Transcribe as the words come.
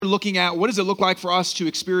looking at what does it look like for us to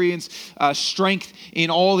experience strength in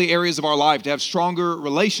all the areas of our life, to have stronger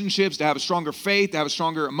relationships, to have a stronger faith, to have a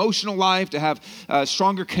stronger emotional life, to have a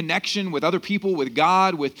stronger connection with other people, with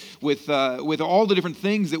God, with all the different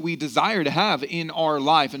things that we desire to have in our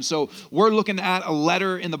life. And so we're looking at a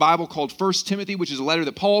letter in the Bible called 1 Timothy, which is a letter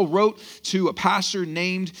that Paul wrote to a pastor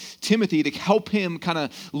named Timothy to help him kind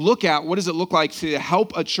of look at what does it look like to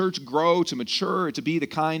help a church grow, to mature, to be the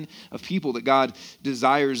kind of people that God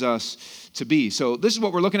desires us to be. So this is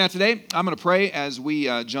what we're looking at today. I'm going to pray as we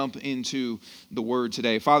jump into the word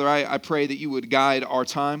today. Father, I pray that you would guide our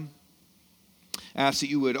time. Ask that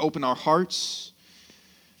you would open our hearts.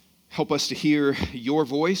 Help us to hear your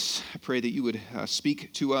voice. I pray that you would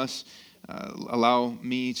speak to us. Allow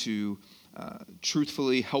me to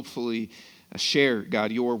truthfully, helpfully share,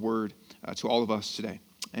 God, your word to all of us today.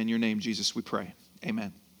 In your name, Jesus, we pray.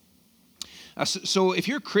 Amen. So if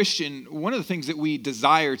you're a Christian, one of the things that we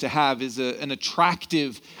desire to have is an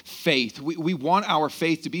attractive faith. We want our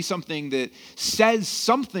faith to be something that says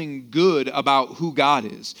something good about who God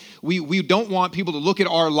is. We don't want people to look at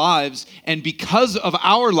our lives and because of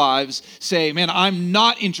our lives say, man, I'm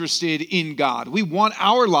not interested in God. We want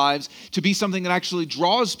our lives to be something that actually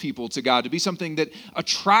draws people to God, to be something that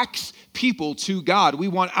attracts people to God. We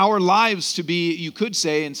want our lives to be, you could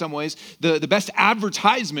say in some ways, the best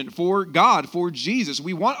advertisement for God, for Jesus.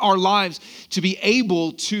 We want our lives to be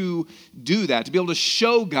able to do that, to be able to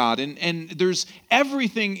show God. And there's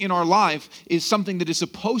everything in our life is something that is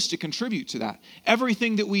supposed to contribute to that.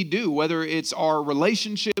 Everything that we do, whether it's our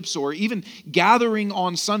relationships or even gathering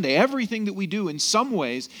on Sunday, everything that we do in some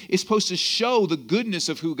ways is supposed to show the goodness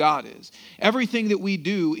of who God is. Everything that we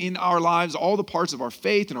do in our lives, all the parts of our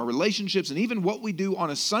faith and our relationships, and even what we do on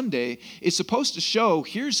a Sunday is supposed to show,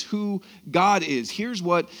 here's who God is. Here's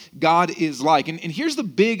what God is like. And here's the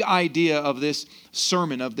big idea of this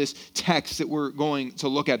sermon, of this text that we're going to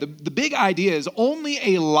look at. The big idea is only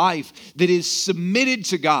a life that is submitted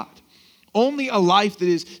to God. Only a life that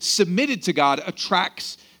is submitted to God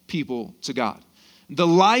attracts people to God. The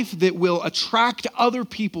life that will attract other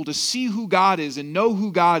people to see who God is and know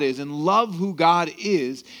who God is and love who God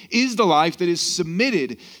is the life that is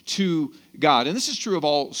submitted to God. And this is true of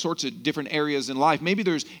all sorts of different areas in life. Maybe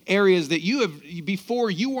there's areas that before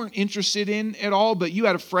you weren't interested in at all, but you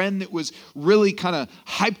had a friend that was really kind of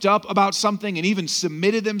hyped up about something and even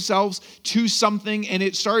submitted themselves to something, and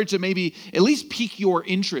it started to maybe at least pique your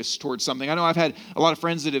interest towards something. I know I've had a lot of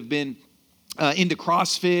friends that have been into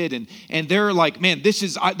CrossFit and they're like, man,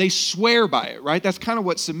 they swear by it, right? That's kind of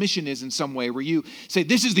what submission is in some way, where you say,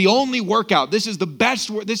 this is the only workout, this is the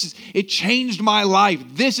best, it changed my life,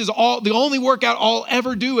 this is the only workout I'll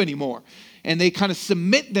ever do anymore. And they kind of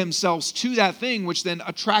submit themselves to that thing, which then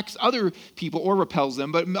attracts other people or repels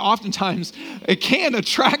them. But oftentimes it can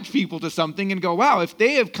attract people to something and go, wow, if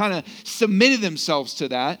they have kind of submitted themselves to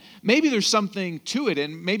that, maybe there's something to it.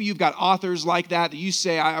 And maybe you've got authors like that you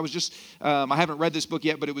say, I haven't read this book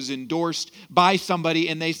yet, but it was endorsed by somebody.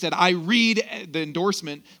 And they said, the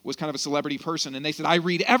endorsement was kind of a celebrity person. And they said, I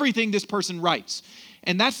read everything this person writes.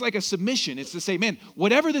 And that's like a submission. It's to say, man,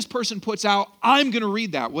 whatever this person puts out, I'm going to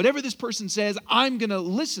read that. Whatever this person says, I'm going to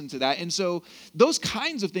listen to that. And so those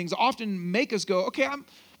kinds of things often make us go, okay,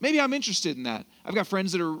 maybe I'm interested in that. I've got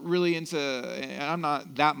friends that are really into, and I'm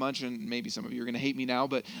not that much, and maybe some of you are going to hate me now,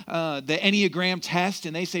 but the Enneagram test,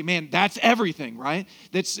 and they say, man, that's everything, right?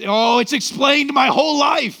 It's explained my whole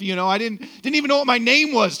life. You know, I didn't even know what my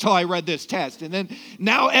name was till I read this test. And then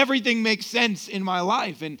now everything makes sense in my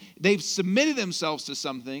life. And they've submitted themselves to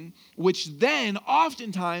something, which then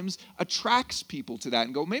oftentimes attracts people to that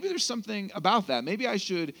and go, maybe there's something about that. Maybe I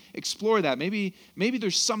should explore that. Maybe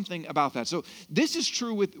there's something about that. So this is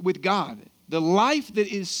true with God. The life that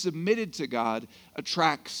is submitted to God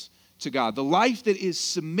attracts to God. The life that is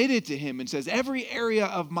submitted to Him and says, every area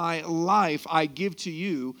of my life I give to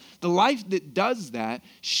you, the life that does that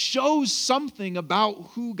shows something about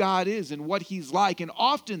who God is and what He's like, and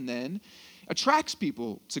often then attracts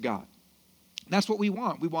people to God. That's what we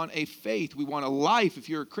want. We want a faith. We want a life. If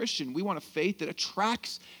you're a Christian, we want a faith that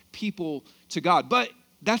attracts people to God. But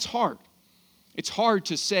that's hard. It's hard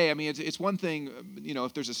to say. I mean, it's one thing,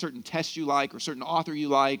 if there's a certain test you like or certain author you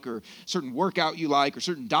like or certain workout you like or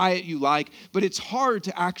certain diet you like, but it's hard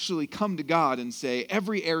to actually come to God and say,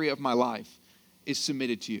 every area of my life is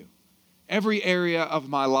submitted to you. Every area of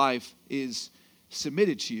my life is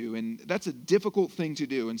submitted to you, and that's a difficult thing to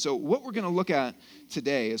do. And so what we're going to look at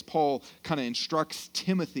today as Paul kind of instructs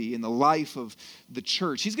Timothy in the life of the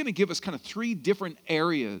church, he's going to give us kind of three different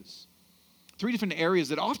areas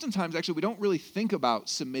that oftentimes actually we don't really think about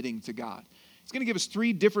submitting to God. It's going to give us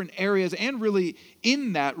three different areas and really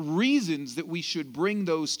in that reasons that we should bring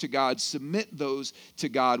those to God, submit those to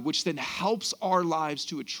God, which then helps our lives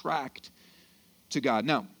to attract to God.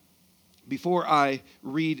 Now, before I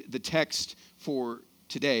read the text for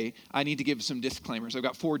today, I need to give some disclaimers. I've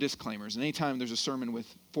got 4 disclaimers. And anytime there's a sermon with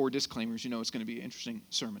 4 disclaimers, you know it's going to be an interesting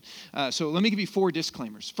sermon. So let me give you 4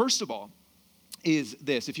 disclaimers. First of all, is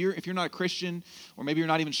this. If you're not a Christian, or maybe you're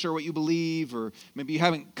not even sure what you believe, or maybe you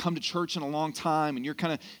haven't come to church in a long time and you're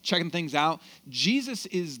kind of checking things out, Jesus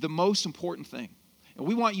is the most important thing. And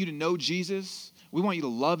we want you to know Jesus. We want you to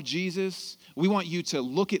love Jesus. We want you to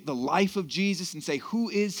look at the life of Jesus and say, who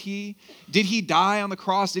is he? Did he die on the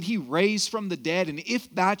cross? Did he raise from the dead? And if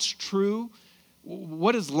that's true,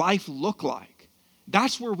 what does life look like?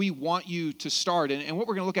 That's where we want you to start. And what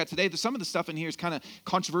we're going to look at today, some of the stuff in here is kind of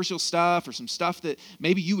controversial stuff or some stuff that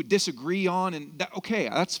maybe you would disagree on. And okay,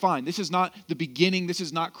 that's fine. This is not the beginning. This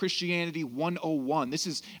is not Christianity 101.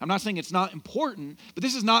 I'm not saying it's not important, but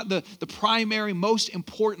this is not the primary, most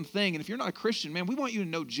important thing. And if you're not a Christian, man, we want you to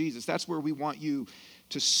know Jesus. That's where we want you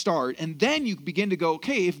to start. And then you begin to go,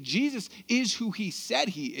 okay, if Jesus is who he said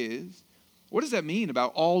he is, what does that mean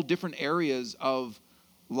about all different areas of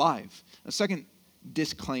life? A second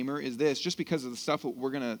disclaimer is this: just because of the stuff that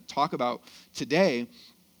we're going to talk about today,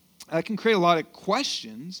 I can create a lot of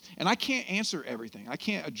questions, and I can't answer everything. I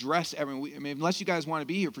can't address everything. I mean, unless you guys want to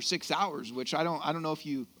be here for 6 hours, which I don't know if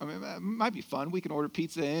you. I mean, it might be fun. We can order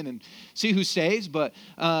pizza in and see who stays, but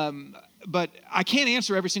I can't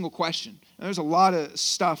answer every single question. And there's a lot of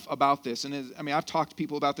stuff about this, and I've talked to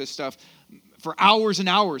people about this stuff for hours and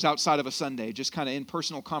hours outside of a Sunday, just kind of in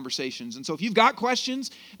personal conversations. And so if you've got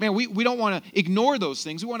questions, man, we don't want to ignore those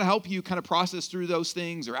things. We want to help you kind of process through those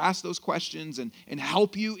things or ask those questions and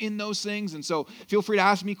help you in those things. And so feel free to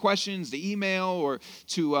ask me questions, to email, or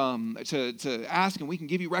to ask, and we can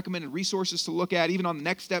give you recommended resources to look at. Even on the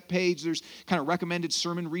Next Step page, there's kind of recommended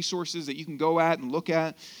sermon resources that you can go at and look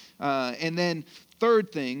at. And then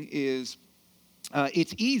third thing is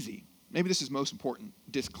it's easy. Maybe this is most important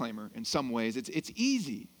disclaimer in some ways. It's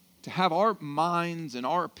easy to have our minds and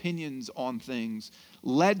our opinions on things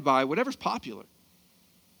led by whatever's popular.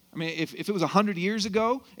 I mean, if it was 100 years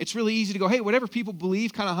ago, it's really easy to go, hey, whatever people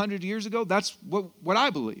believe kind of 100 years ago, that's what I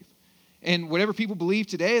believe. And whatever people believe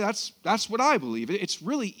today, that's what I believe. It's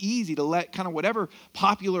really easy to let kind of whatever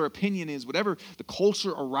popular opinion is, whatever the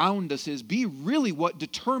culture around us is, be really what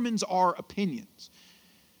determines our opinions.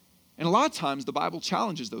 And a lot of times the Bible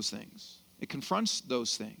challenges those things. It confronts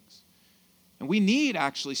those things. And we need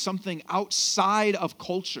actually something outside of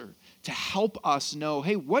culture to help us know,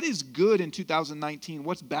 hey, what is good in 2019?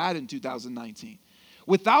 What's bad in 2019?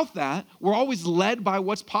 Without that, we're always led by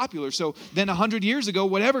what's popular. So then 100 years ago,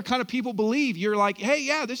 whatever kind of people believe, you're like, hey,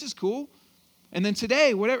 yeah, this is cool. And then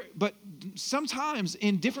today, whatever. But sometimes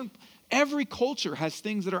every culture has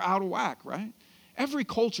things that are out of whack, right? Every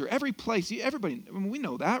culture, every place, everybody, we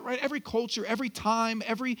know that, right? Every culture, every time,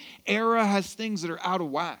 every era has things that are out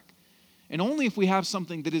of whack. And only if we have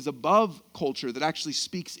something that is above culture that actually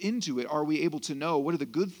speaks into it are we able to know what are the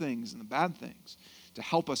good things and the bad things to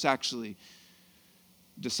help us actually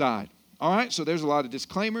decide. All right, so there's a lot of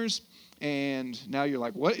disclaimers. And now you're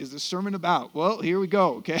like, what is this sermon about? Well, here we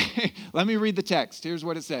go, okay? Let me read the text. Here's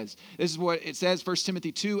what it says. This is what it says, 1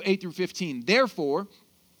 Timothy 2, 8 through 15. Therefore,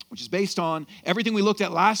 which is based on everything we looked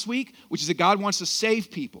at last week, which is that God wants to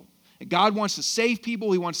save people. And God wants to save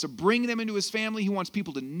people. He wants to bring them into his family. He wants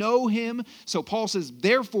people to know him. So Paul says,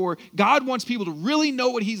 therefore, God wants people to really know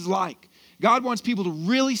what he's like. God wants people to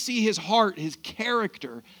really see his heart, his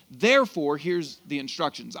character. Therefore, here's the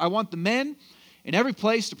instructions. I want the men in every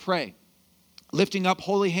place to pray, lifting up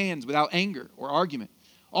holy hands without anger or argument.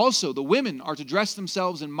 Also, the women are to dress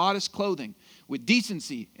themselves in modest clothing, with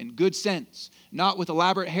decency and good sense, not with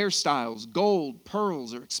elaborate hairstyles, gold,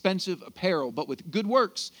 pearls, or expensive apparel, but with good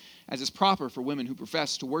works, as is proper for women who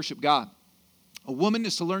profess to worship God. A woman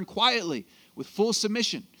is to learn quietly, with full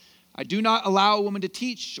submission. I do not allow a woman to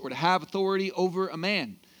teach or to have authority over a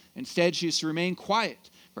man. Instead, she is to remain quiet.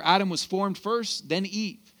 For Adam was formed first, then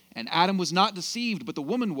Eve. And Adam was not deceived, but the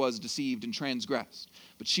woman was deceived and transgressed.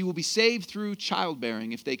 But she will be saved through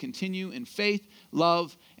childbearing if they continue in faith,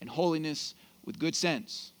 love, and holiness with good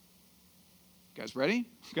sense. You guys ready?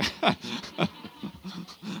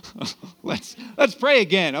 Let's pray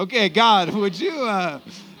again. Okay, God, would you,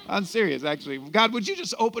 I'm serious actually. God, would you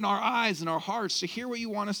just open our eyes and our hearts to hear what you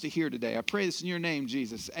want us to hear today? I pray this in your name,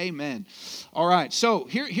 Jesus. Amen. All right, so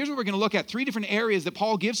here's what we're going to look at. 3 different areas that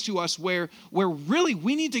Paul gives to us where really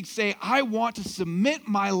we need to say, I want to submit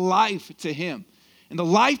my life to him. And the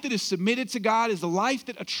life that is submitted to God is the life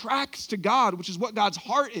that attracts to God, which is what God's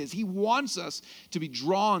heart is. He wants us to be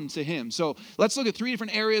drawn to him. So let's look at 3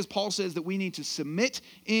 different areas Paul says that we need to submit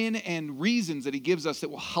in, and reasons that he gives us that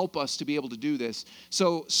will help us to be able to do this.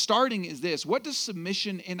 So starting is this: what does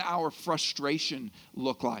submission in our frustration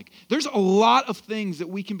look like? There's a lot of things that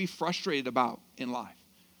we can be frustrated about in life.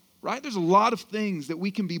 Right? There's a lot of things that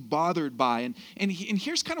we can be bothered by. And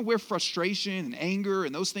here's kind of where frustration and anger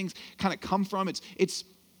and those things kind of come from. And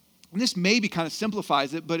this maybe kind of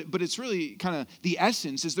simplifies it, but it's really kind of the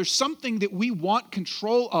essence is there's something that we want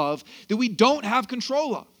control of that we don't have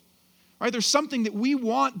control of. Right? There's something that we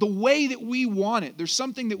want the way that we want it. There's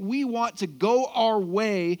something that we want to go our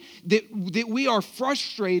way that we are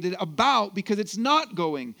frustrated about because it's not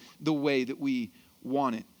going the way that we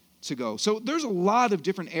want it to go. So there's a lot of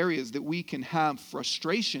different areas that we can have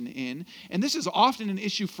frustration in, and this is often an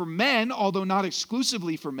issue for men, although not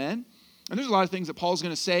exclusively for men. And there's a lot of things that Paul's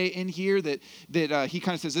going to say in here that he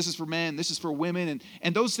kind of says this is for men, this is for women,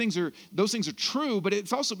 and those things are true. But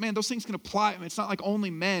it's also, man, those things can apply. I mean, it's not like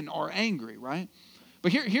only men are angry, right?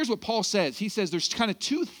 But here's what Paul says. He says there's kind of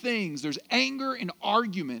 2 things. There's anger and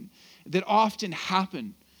argument that often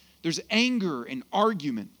happen. There's anger and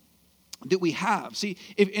argument that we have. See,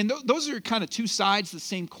 those are kind of 2 sides of the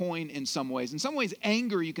same coin in some ways. In some ways,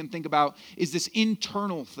 anger, you can think about, is this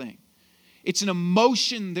internal thing. It's an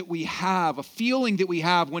emotion that we have, a feeling that we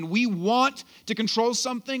have when we want to control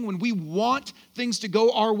something, when we want things to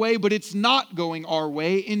go our way, but it's not going our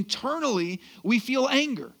way. Internally, we feel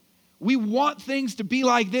anger. We want things to be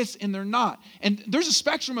like this, and they're not. And there's a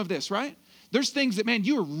spectrum of this, right? There's things that, man,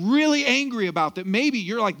 you are really angry about that maybe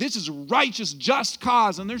you're like, this is a righteous, just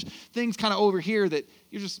cause. And there's things kind of over here that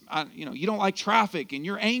you're just, you don't like traffic and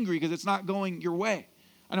you're angry because it's not going your way.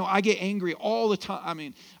 I know I get angry all the time. I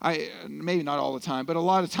mean, maybe not all the time, but a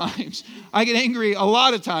lot of times. I get angry a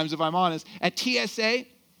lot of times, if I'm honest. At TSA,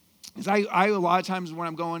 I a lot of times when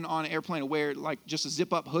I'm going on an airplane, I wear like just a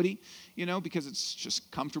zip-up hoodie, because it's just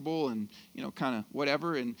comfortable and, kind of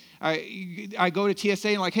whatever. And I go to TSA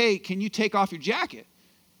and like, hey, can you take off your jacket?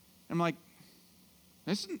 I'm like,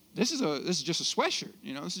 this is just a sweatshirt,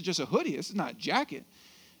 this is just a hoodie. This is not a jacket.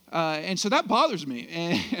 And so that bothers me.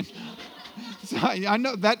 And so I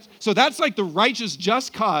know that. So that's like the righteous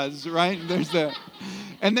just cause, right?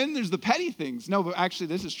 And then there's the petty things. No, but actually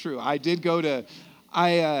this is true. I did go to,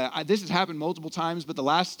 this has happened multiple times, but the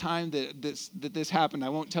last time that this happened, I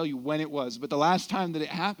won't tell you when it was, but the last time that it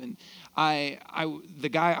happened, I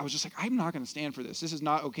was just like, I'm not going to stand for this. This is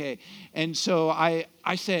not okay. And so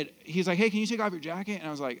I said, he's like, hey, can you take off your jacket? And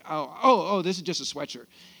I was like, oh, this is just a sweatshirt.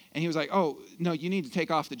 And he was like, oh, no, you need to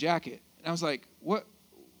take off the jacket. And I was like,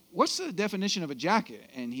 what's the definition of a jacket?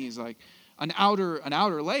 And he's like, an outer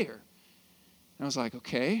layer. And I was like,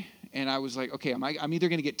 okay. And I was like, okay, I'm either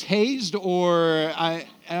going to get tased or and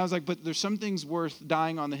I was like, but there's some things worth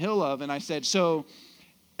dying on the hill of. And I said,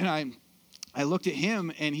 and I looked at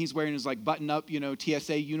him and he's wearing his like button up,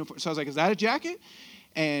 TSA uniform. So I was like, is that a jacket?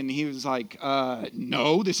 And he was like,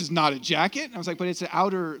 no, this is not a jacket. And I was like, but it's an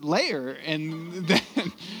outer layer. And then,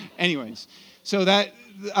 anyways, so that,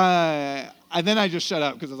 then I just shut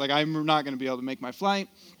up because I was like, I'm not going to be able to make my flight.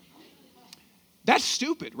 That's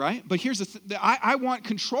stupid, right? But here's I want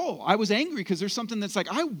control. I was angry because there's something that's like,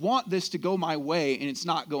 I want this to go my way and it's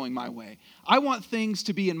not going my way. I want things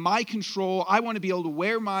to be in my control. I want to be able to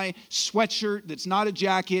wear my sweatshirt that's not a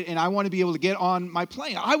jacket, and I want to be able to get on my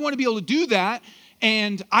plane. I want to be able to do that,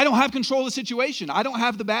 and I don't have control of the situation. I don't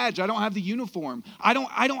have the badge. I don't have the uniform. I don't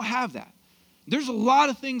have that. There's a lot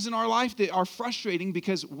of things in our life that are frustrating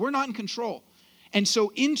because we're not in control. And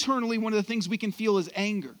so internally, one of the things we can feel is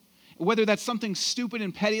anger. Whether that's something stupid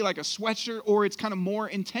and petty like a sweatshirt, or it's kind of more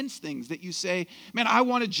intense things that you say, man, I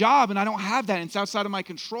want a job and I don't have that and it's outside of my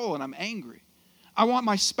control and I'm angry. I want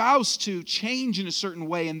my spouse to change in a certain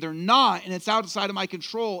way and they're not and it's outside of my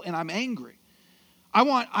control and I'm angry. I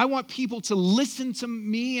want people to listen to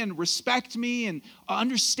me and respect me and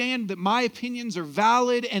understand that my opinions are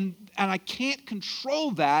valid and I can't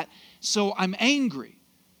control that, so I'm angry.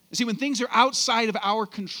 See, when things are outside of our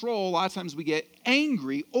control, a lot of times we get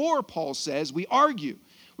angry, or Paul says we argue,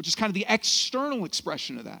 which is kind of the external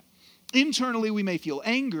expression of that. Internally, we may feel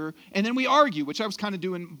anger, and then we argue, which I was kind of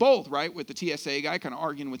doing both, right, with the TSA guy, kind of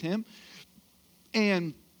arguing with him.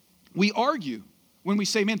 And we argue when we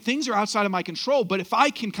say, man, things are outside of my control, but if I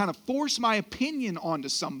can kind of force my opinion onto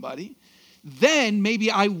somebody, then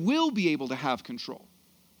maybe I will be able to have control.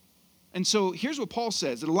 And so here's what Paul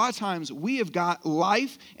says, that a lot of times we have got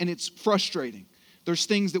life and it's frustrating. There's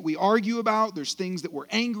things that we argue about. There's things that we're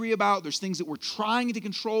angry about. There's things that we're trying to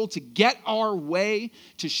control to get our way,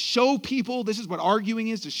 to show people, this is what arguing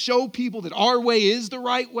is, to show people that our way is the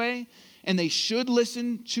right way and they should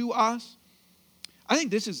listen to us. I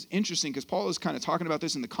think this is interesting because Paul is kind of talking about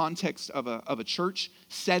this in the context of a church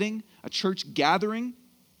setting, a church gathering.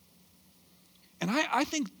 And I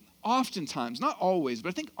think oftentimes, not always, but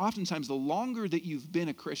I think oftentimes the longer that you've been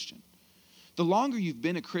a Christian,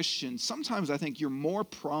 sometimes I think you're more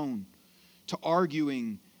prone to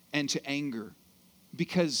arguing and to anger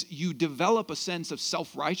because you develop a sense of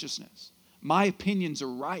self-righteousness. My opinions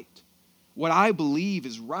are right. What I believe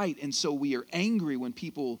is right, and so we are angry when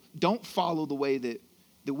people don't follow the way that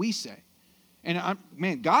we say. And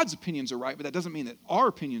God's opinions are right, but that doesn't mean that our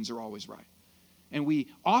opinions are always right. And we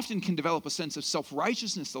often can develop a sense of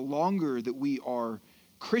self-righteousness the longer that we are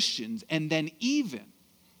Christians, and then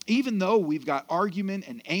even though we've got argument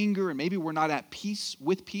and anger and maybe we're not at peace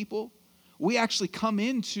with people, we actually come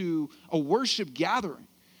into a worship gathering.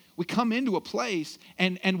 We come into a place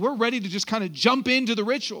and we're ready to just kind of jump into the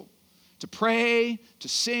ritual, to pray, to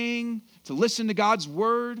sing, to listen to God's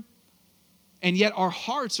word. And yet our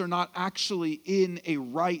hearts are not actually in a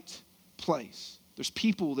right place. There's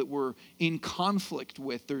people that we're in conflict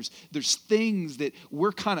with. There's things that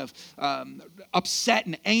we're kind of upset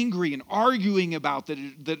and angry and arguing about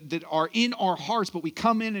that are in our hearts, but we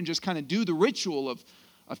come in and just kind of do the ritual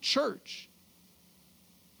of church,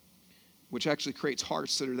 which actually creates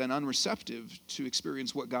hearts that are then unreceptive to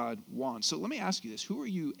experience what God wants. So let me ask you this. Who are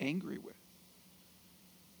you angry with?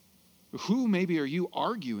 Who maybe are you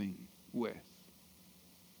arguing with?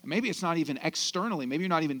 Maybe it's not even externally. Maybe you're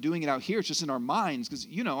not even doing it out here. It's just in our minds. Because,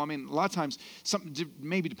 a lot of times,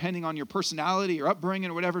 maybe depending on your personality or upbringing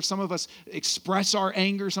or whatever, some of us express our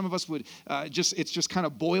anger. Some of us would it just kind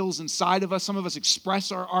of boils inside of us. Some of us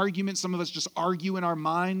express our arguments. Some of us just argue in our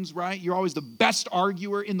minds, right? You're always the best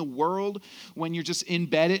arguer in the world when you're just in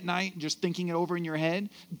bed at night, just thinking it over in your head.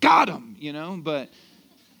 Got him, but,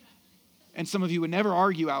 and some of you would never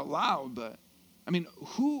argue out loud, but,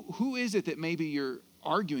 who is it that maybe you're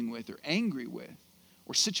arguing with or angry with,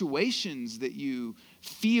 or situations that you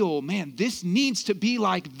feel, man, this needs to be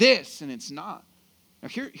like this, and it's not. Now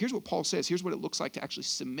here's what Paul says. Here's what it looks like to actually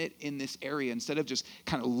submit in this area instead of just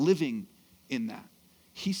kind of living in that.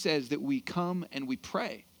 He says that we come and we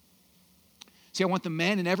pray. See, I want the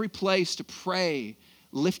men in every place to pray,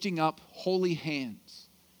 lifting up holy hands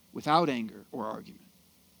without anger or argument.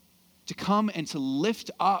 To come and to lift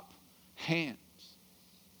up hands.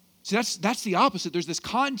 See, that's the opposite. There's this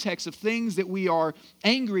context of things that we are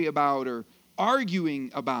angry about or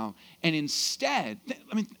arguing about. And instead,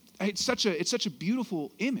 it's such a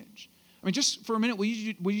beautiful image. Just for a minute, will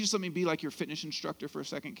you just let me be like your fitness instructor for a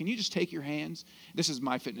second? Can you just take your hands? This is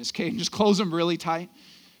my fitness, okay? And just close them really tight.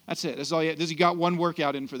 That's it. That's all you got one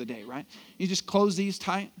workout in for the day, right? You just close these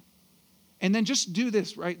tight. And then just do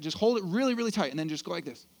this, right? Just hold it really, really tight. And then just go like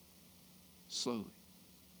this. Slowly.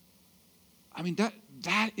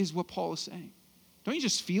 That is what Paul is saying. Don't you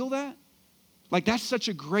just feel that? Like that's such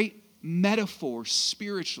a great metaphor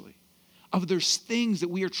spiritually of there's things that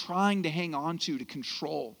we are trying to hang on to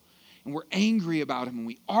control. And we're angry about them and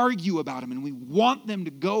we argue about them and we want them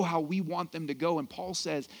to go how we want them to go. And Paul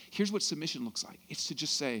says, here's what submission looks like. It's to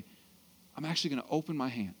just say, I'm actually going to open my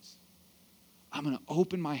hands. I'm going to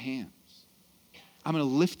open my hands. I'm going to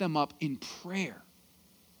lift them up in prayer.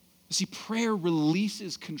 See, prayer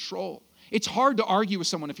releases control. It's hard to argue with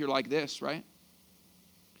someone if you're like this, right?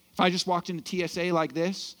 If I just walked into TSA like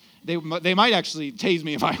this, they might actually tase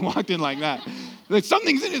me if I walked in like that. Like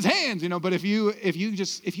something's in his hands, But if you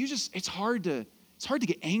just, it's hard to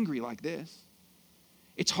get angry like this.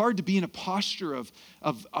 It's hard to be in a posture of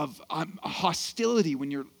hostility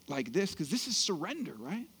when you're like this, because this is surrender,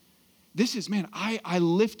 right? This is, I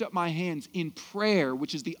lift up my hands in prayer,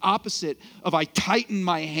 which is the opposite of I tighten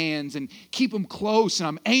my hands and keep them close and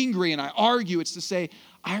I'm angry and I argue. It's to say,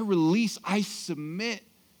 I submit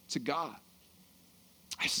to God.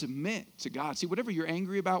 I submit to God. See, whatever you're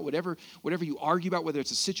angry about, whatever you argue about, whether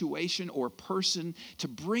it's a situation or a person, to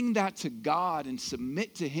bring that to God and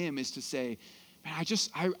submit to Him is to say, man,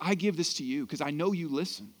 I give this to you because I know you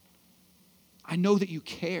listen. I know that you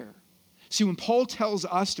care. See, when Paul tells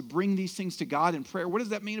us to bring these things to God in prayer, what does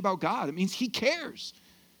that mean about God? It means He cares.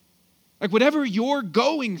 Like whatever you're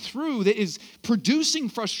going through that is producing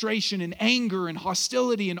frustration and anger and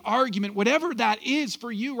hostility and argument, whatever that is for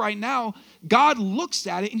you right now, God looks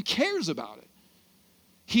at it and cares about it.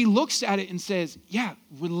 He looks at it and says, yeah,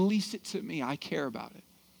 release it to me. I care about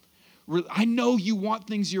it. I know you want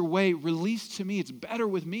things your way. Release to me. It's better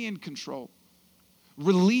with me in control.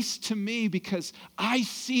 Release to me because I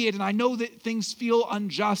see it and I know that things feel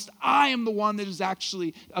unjust. I am the one that is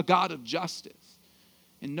actually a God of justice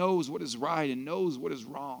and knows what is right and knows what is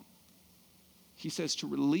wrong. He says to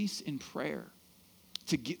release in prayer,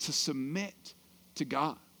 to submit to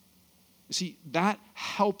God. You see, that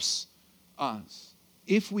helps us.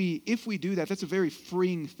 If we do that, that's a very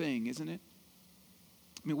freeing thing, isn't it?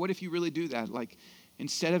 I mean, what if you really do that? Like,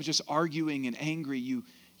 instead of just arguing and angry, you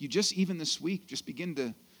just, even this week, just begin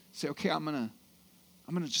to say, okay, I'm gonna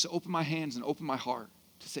just open my hands and open my heart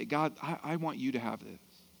to say, God, I want you to have this.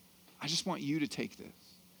 I just want you to take this.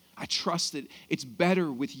 I trust that it's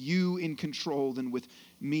better with you in control than with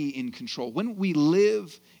me in control. When we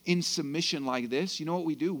live in submission like this, you know what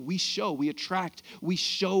we do? We show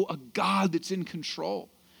a God that's in control.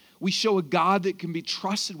 We show a God that can be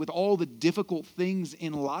trusted with all the difficult things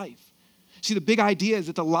in life. See, the big idea is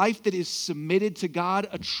that the life that is submitted to God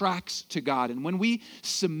attracts to God. And when we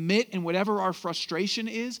submit in whatever our frustration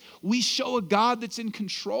is, we show a God that's in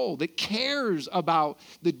control, that cares about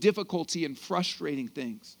the difficulty and frustrating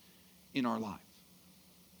things in our life.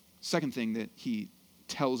 Second thing that he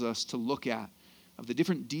tells us to look at of the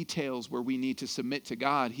different details where we need to submit to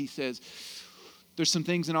God, he says there's some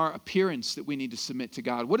things in our appearance that we need to submit to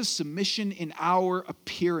God. What does submission in our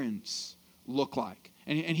appearance look like?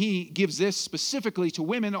 And he gives this specifically to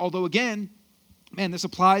women, although again, man, this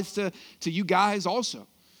applies to you guys also.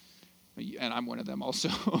 And I'm one of them also.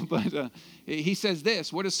 But he says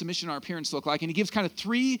this, what does submission in our appearance look like? And he gives kind of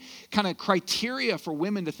three kind of criteria for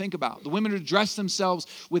women to think about. The women to dress themselves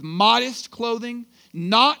with modest clothing,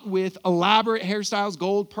 not with elaborate hairstyles,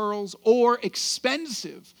 gold, pearls, or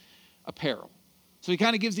expensive apparel. So he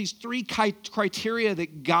kind of gives these three criteria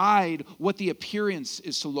that guide what the appearance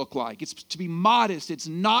is to look like. It's to be modest, it's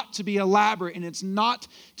not to be elaborate, and it's not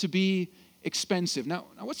to be expensive. Now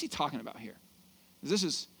what's he talking about here? This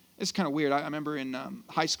is kind of weird. I remember in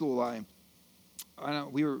high school,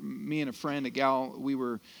 me and a friend, a gal, we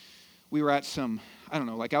were at some,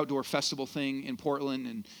 like outdoor festival thing in Portland,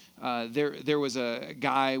 and there was a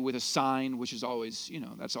guy with a sign, which is always,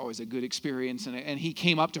 that's always a good experience, and he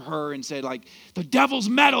came up to her and said, like, the devil's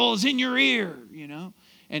metal is in your ear,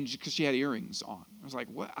 and because she had earrings on. I was like,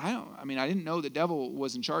 what? I didn't know the devil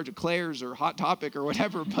was in charge of Claire's or Hot Topic or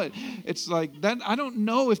whatever, but it's like that. I don't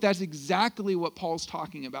know if that's exactly what Paul's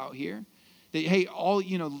talking about here. That, hey,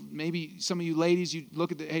 maybe some of you ladies, you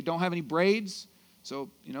look at hey, don't have any braids.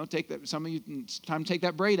 So, take that. Some of you, it's time to take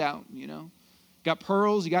that braid out, Got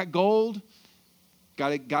pearls, you got gold. Got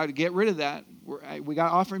to get rid of that. We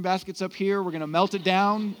got offering baskets up here. We're going to melt it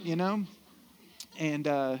down, and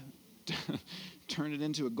turn it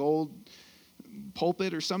into a gold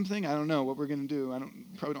pulpit or something. I don't know what we're going to do.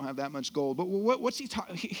 Probably don't have that much gold. But what's he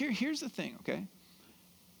talking? Here's the thing, okay?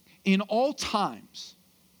 In all times,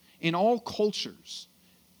 in all cultures,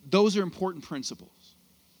 those are important principles.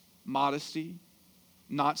 Modesty,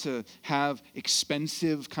 not to have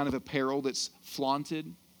expensive kind of apparel that's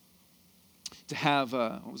flaunted. To have,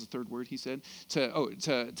 what was the third word he said?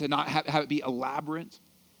 To not have it be elaborate.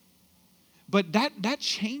 But that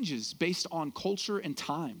changes based on culture and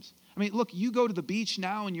times. I mean, look, you go to the beach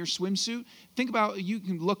now in your swimsuit. Think about, you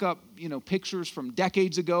can look up, pictures from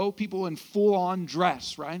decades ago, people in full-on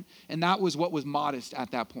dress, right? And that was what was modest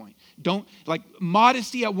at that point.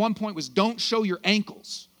 Modesty at one point was don't show your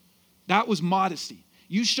ankles. That was modesty.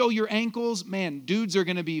 You show your ankles, man, dudes are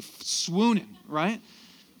going to be swooning, right?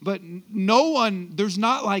 But there's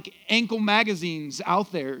not like ankle magazines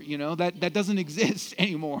out there, that doesn't exist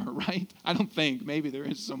anymore, right? I don't think. Maybe there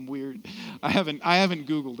is some weird. I haven't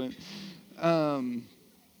Googled it.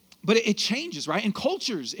 But it changes, right? In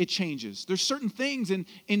cultures, it changes. There's certain things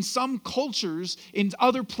in some cultures, in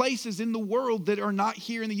other places in the world that are not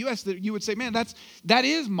here in the U.S. that you would say, man, that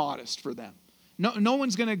is modest for them. No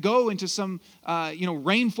one's going to go into some,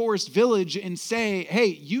 rainforest village and say, hey,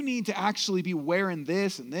 you need to actually be wearing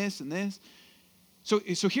this and this and this. So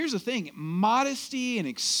here's the thing. Modesty and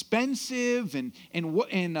expensive and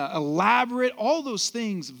elaborate, all those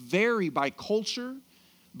things vary by culture,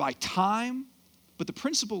 by time, but the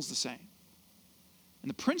principle is the same. And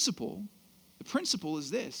the principle is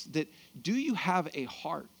this, that do you have a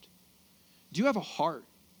heart? Do you have a heart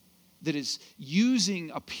that is using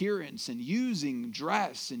appearance and using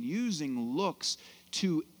dress and using looks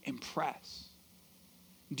to impress?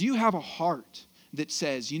 Do you have a heart that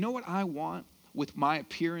says, you know what I want with my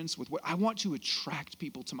appearance, with what I want to attract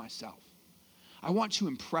people to myself? I want to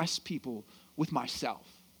impress people with myself.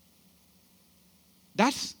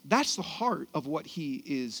 That's the heart of what he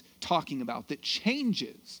is talking about, that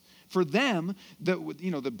changes for them,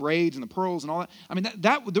 the braids and the pearls and all that. I mean,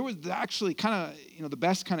 there was actually kind of, the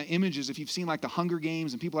best kind of images if you've seen like the Hunger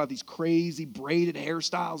Games and people have these crazy braided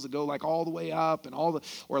hairstyles that go like all the way up and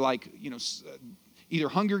or like, either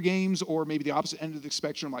Hunger Games or maybe the opposite end of the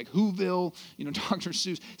spectrum, like Whoville, Dr.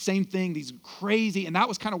 Seuss, same thing, these crazy, and that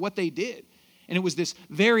was kind of what they did. And it was this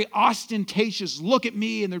very ostentatious, look at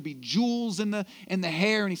me, and there'd be jewels in the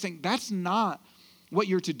hair. And he's saying, that's not what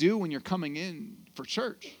you're to do when you're coming in for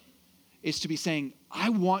church. It's to be saying, I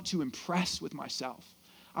want to impress with myself.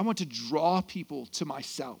 I want to draw people to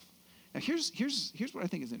myself. Now, here's what I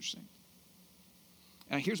think is interesting.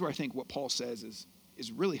 And here's where I think what Paul says is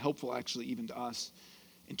really helpful, actually, even to us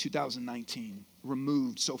in 2019,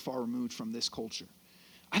 so far removed from this culture.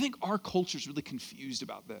 I think our culture is really confused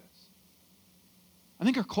about this. I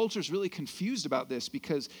think our culture is really confused about this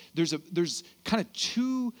because there's kind of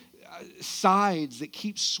two sides that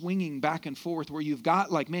keep swinging back and forth where you've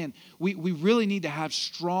got like, man, we really need to have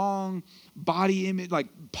strong body image, like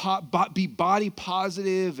be body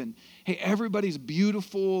positive, and hey, everybody's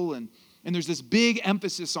beautiful, and there's this big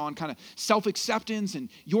emphasis on kind of self-acceptance and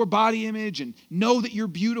your body image, and know that you're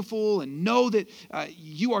beautiful, and know that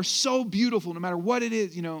you are so beautiful no matter what it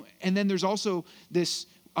is, And then there's also this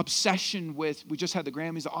obsession with, we just had the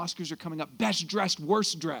Grammys, the Oscars are coming up, best dressed,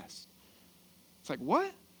 worst dressed. It's like, what?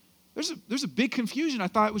 There's a big confusion. I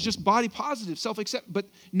thought it was just body positive, self-accept, but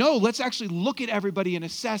no, let's actually look at everybody and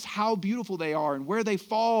assess how beautiful they are and where they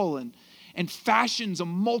fall, and fashion's a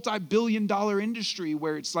multi-billion-dollar industry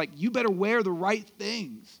where it's like, you better wear the right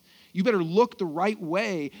things. You better look the right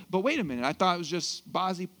way. But wait a minute, I thought it was just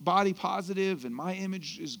body positive and my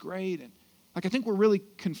image is great. And like, I think we're really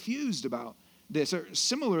confused about this. Or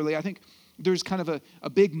similarly, I think there's kind of a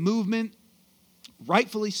big movement,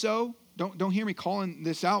 rightfully so. Don't hear me calling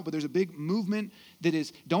this out, but there's a big movement that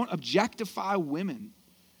is, don't objectify women.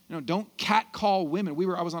 Don't catcall women.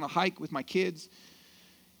 I was on a hike with my kids,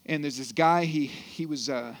 and there's this guy, he was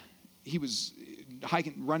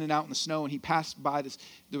hiking, running out in the snow, and he passed by this,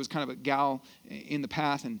 there was kind of a gal in the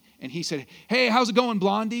path, and he said, hey, how's it going,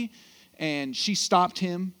 Blondie? And she stopped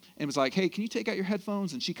him and was like, hey, can you take out your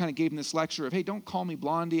headphones? And she kind of gave him this lecture of, hey, don't call me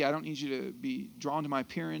Blondie. I don't need you to be drawn to my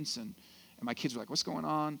appearance. And my kids were like, what's going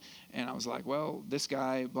on? And I was like, well, this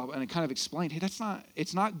guy, blah, blah. And I kind of explained, hey,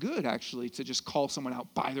 it's not good, actually, to just call someone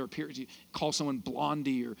out by their appearance. You call someone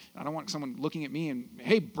Blondie, or I don't want someone looking at me and,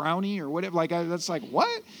 hey, Brownie, or whatever. Like, that's like,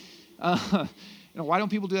 what? Why don't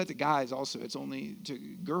people do that to guys also? It's only to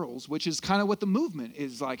girls, which is kind of what the movement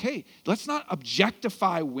is like. Hey, let's not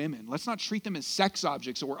objectify women. Let's not treat them as sex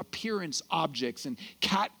objects or appearance objects and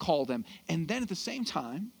catcall them. And then at the same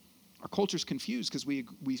time, our culture's confused because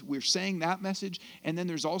we're saying that message. And then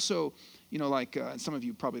there's also, some of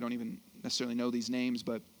you probably don't even necessarily know these names,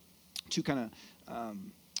 but two kind of,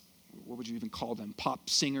 what would you even call them? Pop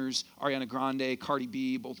singers, Ariana Grande, Cardi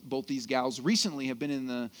B, both these gals recently have been in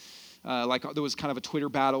the, there was kind of a Twitter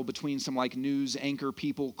battle between some like news anchor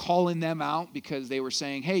people calling them out because they were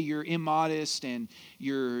saying, hey, you're immodest and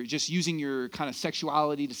you're just using your kind of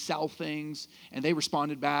sexuality to sell things. And they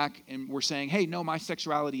responded back and were saying, hey, no, my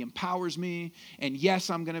sexuality empowers me. And yes,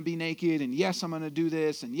 I'm going to be naked. And yes, I'm going to do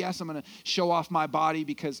this. And yes, I'm going to show off my body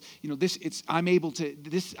because, I'm able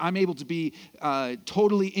to be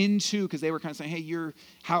totally into, because they were kind of saying, hey,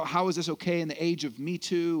 how is this okay in the age of Me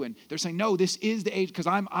Too? And they're saying, no, this is the age because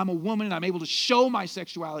I'm a woman and I'm able to show my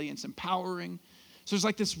sexuality and it's empowering. So there's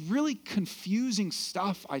like this really confusing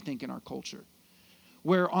stuff, I think, in our culture,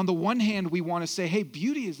 where on the one hand, we want to say, hey,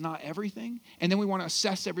 beauty is not everything. And then we want to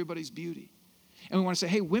assess everybody's beauty. And we want to say,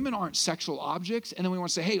 hey, women aren't sexual objects. And then we want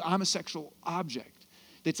to say, hey, I'm a sexual object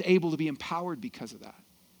that's able to be empowered because of that.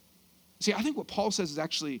 See, I think what Paul says is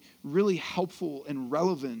actually really helpful and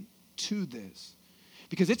relevant to this,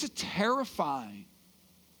 because it's a terrifying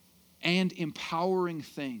and empowering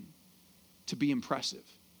thing to be impressive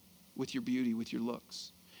with your beauty, with your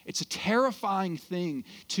looks. It's a terrifying thing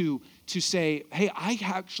to say, hey, I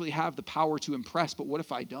actually have the power to impress, but what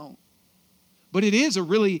if I don't? But it is a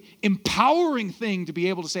really empowering thing to be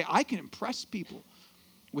able to say, I can impress people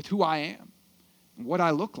with who I am and what I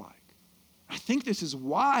look like. I think this is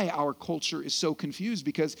why our culture is so confused,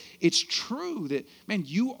 because it's true that, man,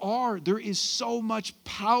 there is so much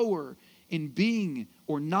power in being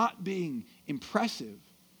or not being impressive,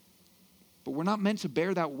 but we're not meant to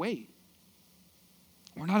bear that weight.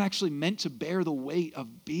 We're not actually meant to bear the weight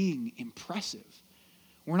of being impressive.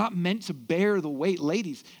 We're not meant to bear the weight.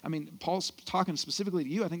 Ladies, I mean, Paul's talking specifically to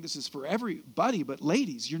you. I think this is for everybody, but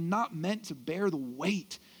ladies, you're not meant to bear the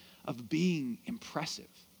weight of being impressive,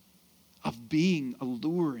 of being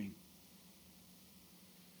alluring.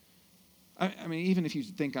 I mean, even if you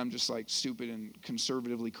think I'm just like stupid and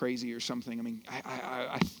conservatively crazy or something, I mean,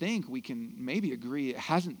 I think we can maybe agree it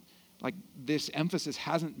hasn't, like this emphasis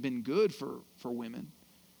hasn't been good for women.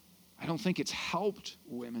 I don't think it's helped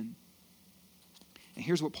women. And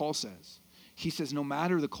here's what Paul says. He says, no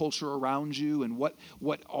matter the culture around you and what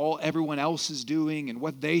everyone else is doing and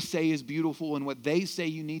what they say is beautiful and what they say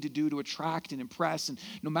you need to do to attract and impress, and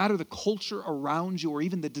no matter the culture around you or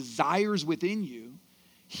even the desires within you,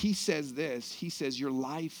 he says this. He says, your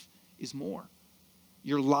life is more.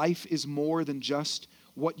 Your life is more than just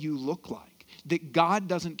what you look like. That God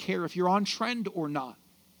doesn't care if you're on trend or not.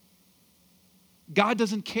 God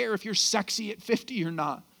doesn't care if you're sexy at 50 or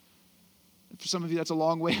not. For some of you, that's a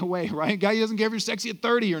long way away, right? God doesn't care if you're sexy at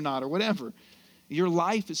 30 or not or whatever. Your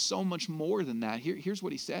life is so much more than that. Here's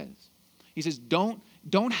what he says. He says, don't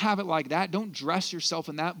have it like that. Don't dress yourself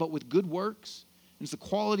in that, but with good works. And it's the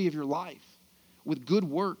quality of your life. With good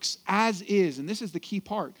works, as is, and this is the key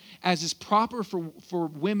part, as is proper for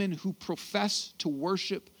women who profess to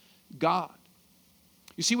worship God.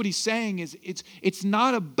 You see what he's saying is it's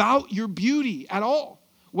not about your beauty at all.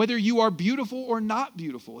 Whether you are beautiful or not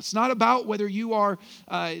beautiful. It's not about whether you are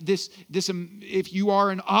if you are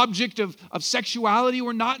an object of sexuality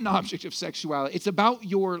or not an object of sexuality. It's about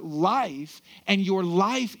your life, and your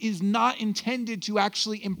life is not intended to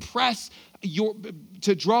actually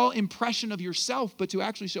to draw impression of yourself, but to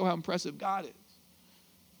actually show how impressive God is.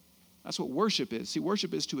 That's what worship is. See,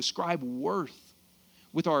 worship is to ascribe worth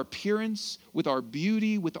with our appearance, with our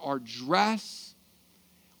beauty, with our dress.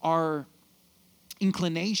 Our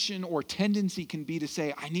inclination or tendency can be to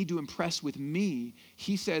say, I need to impress with me.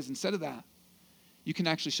 He says, instead of that, you can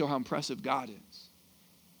actually show how impressive God is.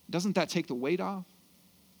 Doesn't that take the weight off?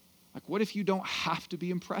 Like, what if you don't have to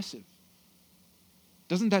be impressive?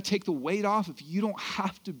 Doesn't that take the weight off if you don't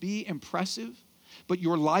have to be impressive, but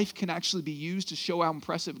your life can actually be used to show how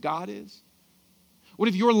impressive God is? What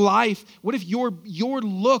if your life, what if your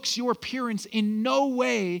looks, your appearance in no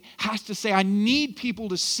way has to say, I need people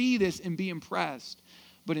to see this and be impressed,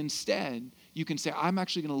 but instead you can say, I'm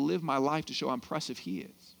actually going to live my life to show how impressive he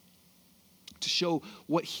is, to show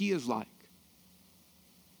what he is like.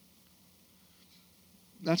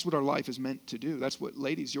 That's what our life is meant to do. That's what,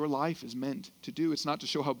 ladies, your life is meant to do. It's not to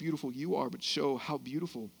show how beautiful you are, but show how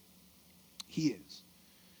beautiful he is.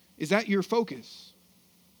 Is that your focus?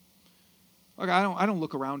 Like, I don't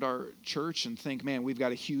look around our church and think, man, we've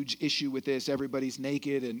got a huge issue with this. Everybody's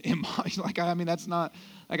naked and like, I mean, that's not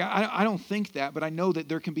like I don't think that, but I know that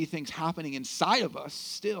there can be things happening inside of us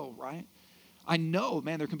still, right? I know,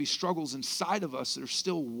 man, there can be struggles inside of us that are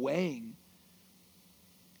still weighing.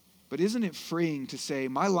 But isn't it freeing to say,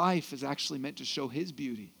 my life is actually meant to show his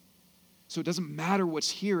beauty? So it doesn't matter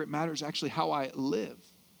what's here, it matters actually how I live.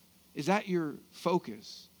 Is that your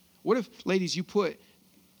focus? What if, ladies, you put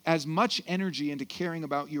as much energy into caring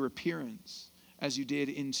about your appearance as you did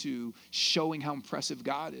into showing how impressive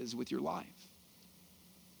God is with your life?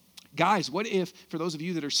 Guys, what if, for those of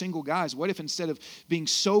you that are single guys, what if instead of being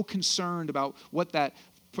so concerned about what that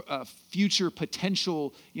future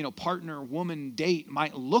potential, partner, woman, date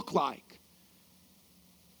might look like,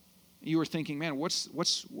 you were thinking, man,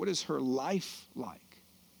 what is her life like?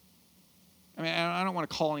 I mean, I don't want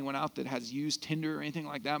to call anyone out that has used Tinder or anything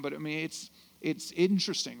like that, but I mean, it's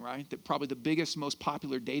interesting, right? That probably the biggest, most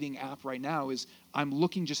popular dating app right now is I'm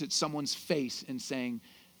looking just at someone's face and saying,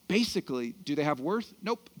 basically, do they have worth?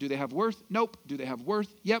 Nope. Do they have worth? Nope. Do they have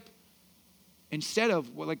worth? Yep. Instead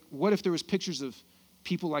of, well, like, what if there was pictures of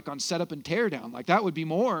people like on Setup and Teardown? Like, that would be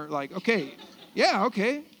more like, okay, yeah,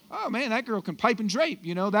 okay. Oh, man, that girl can pipe and drape,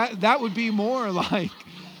 that would be more like,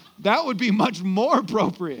 that would be much more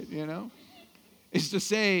appropriate, is to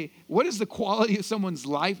say, what is the quality of someone's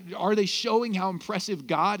life? Are they showing how impressive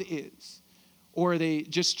God is? Or are they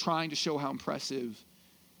just trying to show how impressive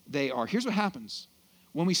they are? Here's what happens.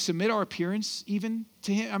 When we submit our appearance even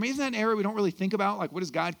to him, I mean, isn't that an area we don't really think about? Like, what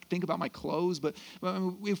does God think about my clothes? But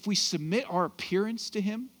if we submit our appearance to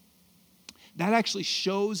him, that actually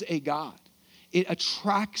shows a God. It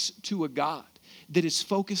attracts to a God that is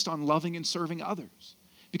focused on loving and serving others.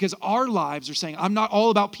 Because our lives are saying, I'm not all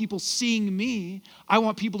about people seeing me. I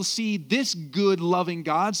want people to see this good, loving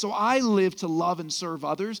God, so I live to love and serve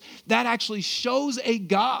others. That actually shows a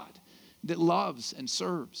God that loves and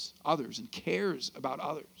serves others and cares about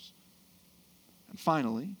others. And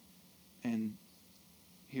finally, and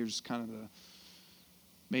here's kind of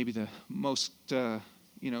maybe the most,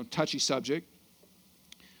 touchy subject.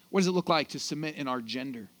 What does it look like to submit in our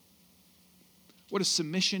gender? What does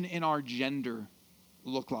submission in our gender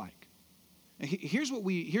look like? And here's what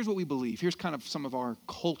we believe. Here's kind of some of our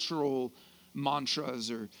cultural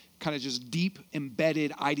mantras or kind of just deep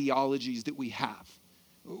embedded ideologies that we have.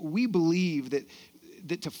 We believe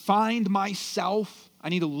that to find myself, I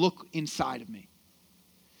need to look inside of me.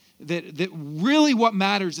 That really what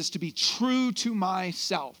matters is to be true to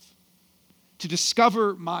myself, to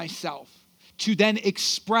discover myself, to then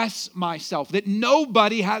express myself, that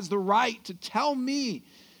nobody has the right to tell me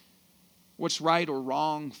what's right or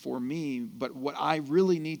wrong for me, but what I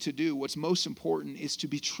really need to do, what's most important, is to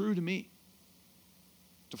be true to me,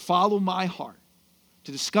 to follow my heart,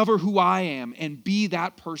 to discover who I am and be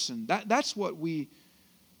that person. That's what we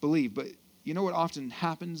believe. But you know what often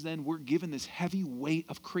happens then? We're given this heavy weight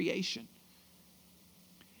of creation.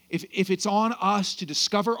 If it's on us to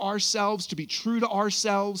discover ourselves, to be true to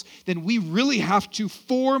ourselves, then we really have to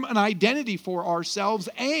form an identity for ourselves.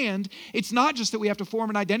 And it's not just that we have to form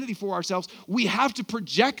an identity for ourselves. We have to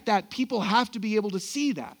project that. People have to be able to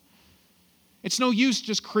see that. It's no use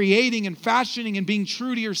just creating and fashioning and being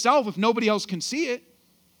true to yourself if nobody else can see it.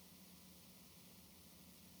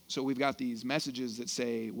 So we've got these messages that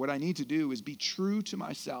say, what I need to do is be true to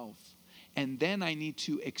myself, and then I need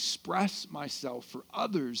to express myself for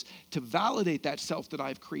others to validate that self that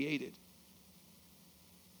I've created.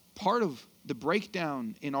 Part of the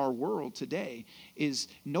breakdown in our world today is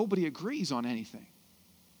nobody agrees on anything.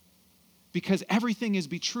 Because everything is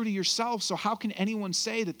be true to yourself, so how can anyone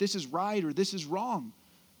say that this is right or this is wrong?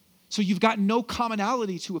 So you've got no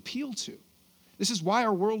commonality to appeal to. This is why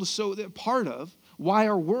our world is so why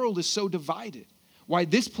our world is so divided. Why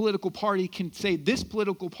this political party can say this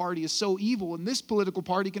political party is so evil, and this political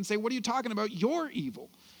party can say, what are you talking about? You're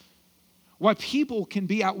evil. Why people can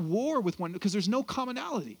be at war with one, because there's no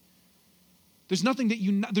commonality. There's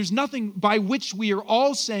there's nothing by which we are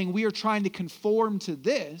all saying we are trying to conform to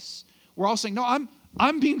this. We're all saying, no,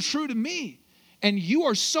 I'm being true to me. And you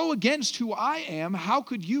are so against who I am, how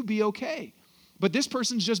could you be okay? But this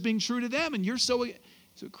person's just being true to them, and you're so it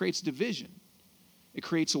creates division. It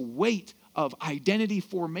creates a weight of identity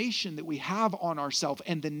formation that we have on ourselves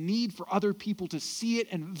and the need for other people to see it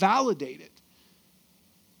and validate it.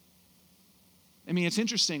 I mean, it's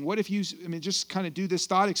interesting. What if just kind of do this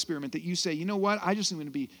thought experiment that you say, you know what, I just am going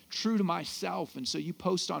to be true to myself. And so you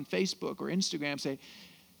post on Facebook or Instagram, say,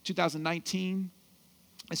 2019,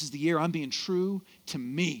 this is the year I'm being true to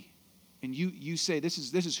me. And you say, this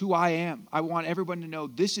is who I am. I want everyone to know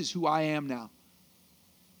this is who I am now.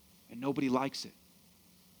 And nobody likes it.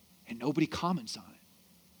 And nobody comments on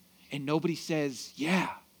it. And nobody says, yeah.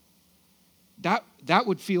 That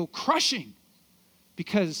would feel crushing.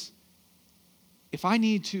 Because if I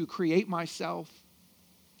need to create myself,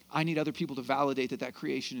 I need other people to validate that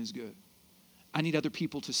creation is good. I need other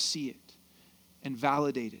people to see it and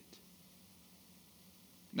validate it.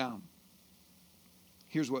 Now,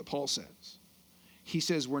 here's what Paul says. He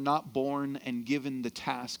says we're not born and given the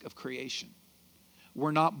task of creation.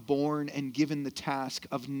 We're not born and given the task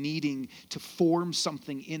of needing to form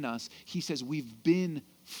something in us. He says we've been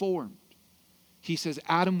formed. He says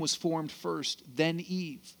Adam was formed first, then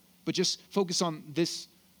Eve. But just focus on this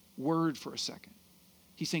word for a second.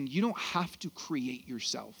 He's saying you don't have to create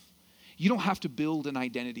yourself. You don't have to build an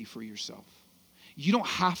identity for yourself. You don't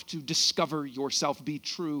have to discover yourself, be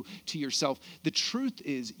true to yourself. The truth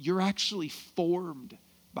is you're actually formed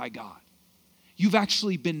by God. You've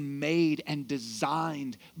actually been made and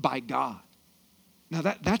designed by God. Now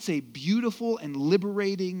that's a beautiful and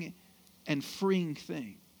liberating and freeing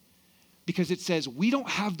thing. Because it says we don't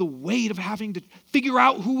have the weight of having to figure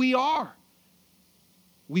out who we are.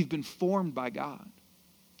 We've been formed by God.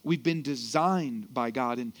 We've been designed by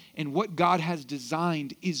God. And what God has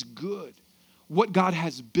designed is good. What God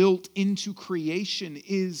has built into creation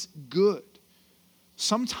is good.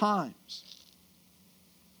 Sometimes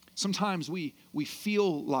we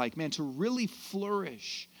feel like, man, to really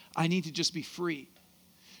flourish, I need to just be free.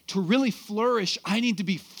 To really flourish, I need to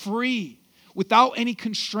be free without any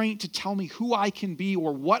constraint to tell me who I can be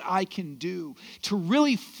or what I can do. To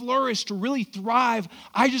really flourish, to really thrive,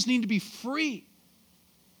 I just need to be free.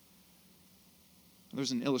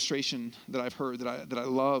 There's an illustration that I've heard that I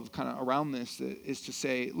love kind of around this, that is to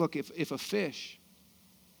say, look, if a fish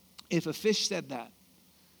said that,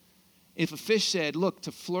 if a fish said, look,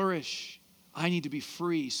 to flourish, I need to be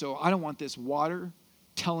free, so I don't want this water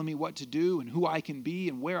telling me what to do and who I can be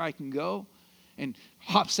and where I can go, and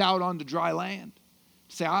hops out onto dry land.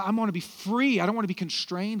 Say, I want to be free. I don't want to be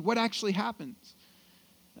constrained. What actually happens?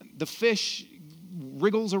 The fish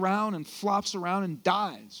wriggles around and flops around and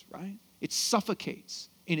dies, right? It suffocates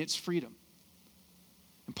in its freedom.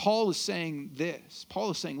 And Paul is saying this.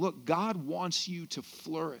 Paul is saying, look, God wants you to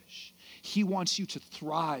flourish. He wants you to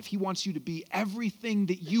thrive. He wants you to be everything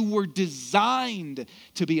that you were designed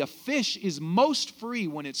to be. A fish is most free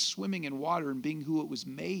when it's swimming in water and being who it was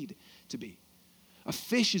made to be. A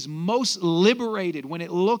fish is most liberated when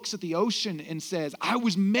it looks at the ocean and says, I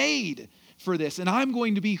was made for this, and I'm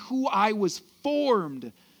going to be who I was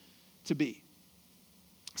formed to be.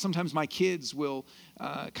 Sometimes my kids will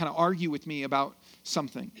kind of argue with me about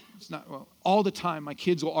something. It's not, well, all the time my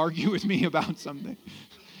kids will argue with me about something.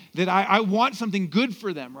 That I want something good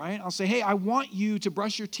for them, right? I'll say, hey, I want you to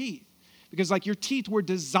brush your teeth. Because like your teeth were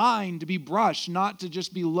designed to be brushed, not to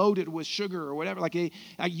just be loaded with sugar or whatever. Like you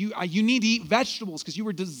need to eat vegetables because you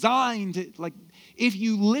were designed to, like, if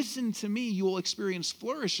you listen to me, you will experience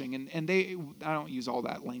flourishing. And they, I don't use all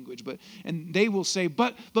that language, and they will say,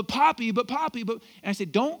 but Poppy. And I say,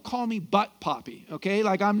 don't call me butt Poppy, okay?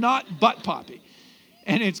 Like I'm not butt Poppy.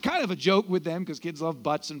 And it's kind of a joke with them because kids love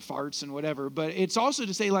butts and farts and whatever. But it's also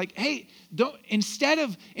to say like, hey, don't instead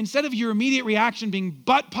of your immediate reaction being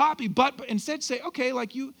butt Poppy, instead say, okay,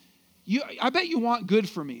 like you, I bet you want good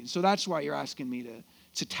for me. So that's why you're asking me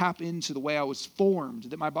to tap into the way I was formed,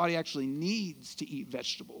 that my body actually needs to eat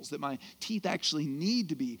vegetables, that my teeth actually need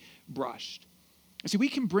to be brushed. And see, we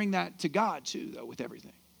can bring that to God too, though, with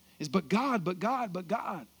everything. Is but God.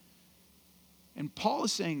 And Paul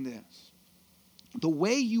is saying this. The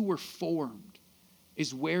way you were formed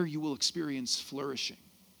is where you will experience flourishing.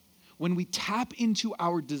 When we tap into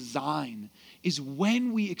our design is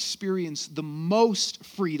when we experience the most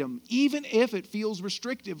freedom, even if it feels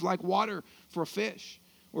restrictive, like water for a fish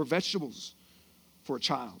or vegetables for a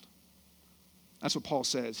child. That's what Paul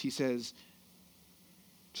says. He says,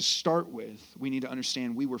 to start with, we need to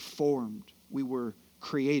understand we were formed, we were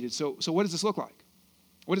created. So what does this look like?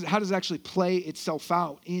 How does it actually play itself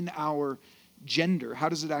out in our gender? How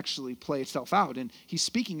does it actually play itself out? And he's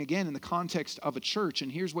speaking again in the context of a church,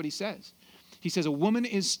 and here's what he says. He says a woman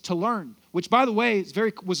is to learn, which by the way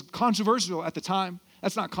was controversial at the time.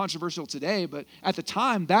 That's not controversial today, but at the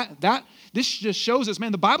time this just shows us,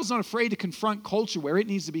 man, the Bible's not afraid to confront culture where it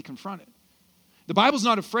needs to be confronted. The Bible's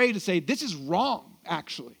not afraid to say this is wrong,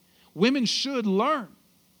 actually. Women should learn.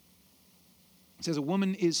 It says a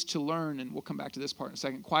woman is to learn, and we'll come back to this part in a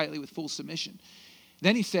second, quietly with full submission.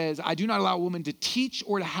 Then he says, I do not allow a woman to teach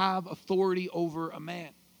or to have authority over a man.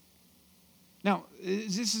 Now,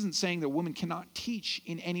 this isn't saying that a woman cannot teach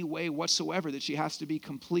in any way whatsoever, that she has to be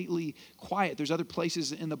completely quiet. There's other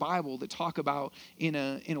places in the Bible that talk about in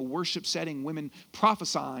a worship setting, women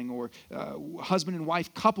prophesying, or husband and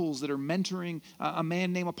wife couples that are mentoring a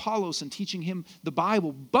man named Apollos and teaching him the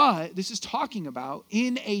Bible. But this is talking about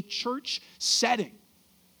in a church setting,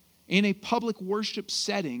 in a public worship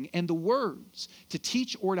setting, and the words to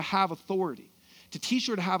teach or to have authority. To teach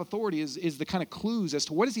or to have authority is the kind of clues as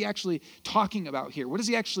to what is he actually talking about here? What does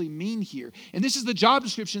he actually mean here? And this is the job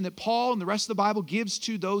description that Paul and the rest of the Bible gives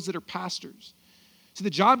to those that are pastors. So the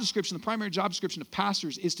job description, the primary job description of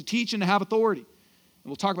pastors is to teach and to have authority. And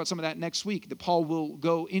we'll talk about some of that next week that Paul will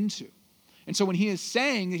go into. And so when he is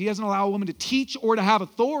saying that he doesn't allow a woman to teach or to have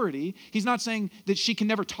authority, he's not saying that she can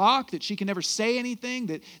never talk, that she can never say anything,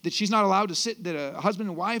 that she's not allowed to sit, that a husband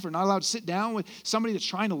and wife are not allowed to sit down with somebody that's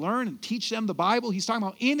trying to learn and teach them the Bible. He's talking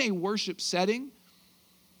about in a worship setting,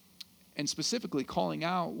 and specifically calling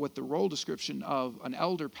out what the role description of an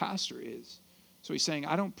elder pastor is. So he's saying,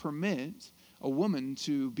 I don't permit a woman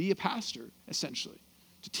to be a pastor, essentially,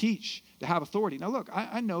 to teach, to have authority. Now look,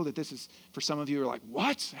 I know that this is, for some of you are like,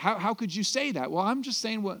 what? How could you say that? Well, I'm just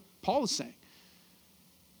saying what Paul is saying.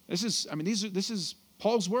 This is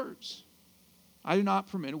Paul's words. I do not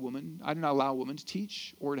permit a woman, I do not allow a woman to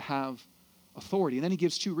teach or to have authority. And then he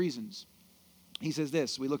gives two reasons. He says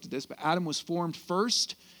this, we looked at this, but Adam was formed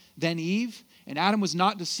first, then Eve, and Adam was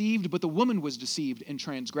not deceived, but the woman was deceived and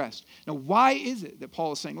transgressed. Now, why is it that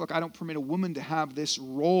Paul is saying, look, I don't permit a woman to have this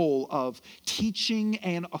role of teaching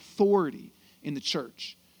and authority in the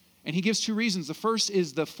church? And he gives two reasons. The first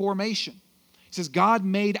is the formation. He says, God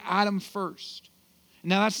made Adam first.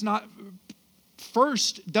 Now, that's not,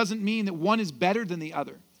 first doesn't mean that one is better than the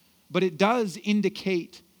other, but it does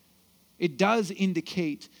indicate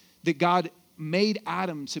that God made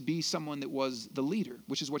Adam to be someone that was the leader,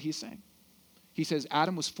 which is what he's saying. He says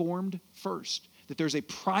Adam was formed first, that there's a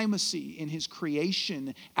primacy in his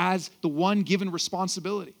creation as the one given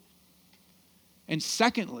responsibility. And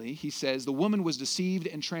secondly, he says the woman was deceived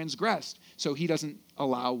and transgressed, so he doesn't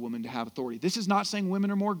allow women to have authority. This is not saying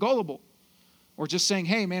women are more gullible, or just saying,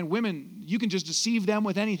 hey man, women, you can just deceive them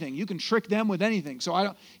with anything. You can trick them with anything.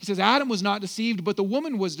 He says Adam was not deceived, but the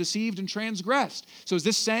woman was deceived and transgressed. So is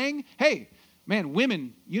this saying, hey, man,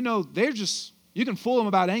 women, you can fool them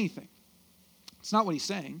about anything. It's not what he's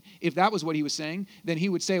saying. If that was what he was saying, then he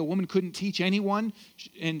would say a woman couldn't teach anyone,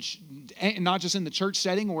 and not just in the church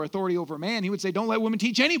setting or authority over a man. He would say, don't let women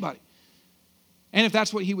teach anybody. And if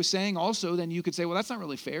that's what he was saying also, then you could say, well, that's not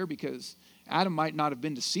really fair because Adam might not have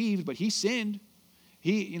been deceived, but he sinned.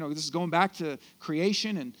 This is going back to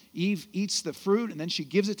creation, and Eve eats the fruit, and then she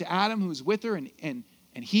gives it to Adam, who's with her, and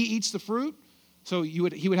he eats the fruit. So he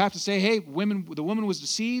would have to say, hey, the woman was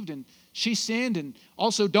deceived, and she sinned, and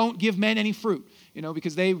also don't give men any fruit,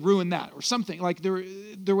 because they ruined that, or something. Like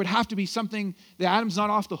there would have to be something that Adam's not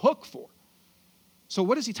off the hook for. So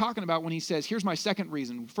what is he talking about when he says, here's my second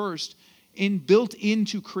reason. First, built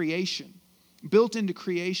into creation,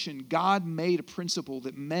 God made a principle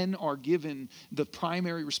that men are given the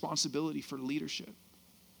primary responsibility for leadership.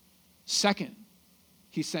 Second,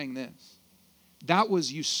 he's saying this. That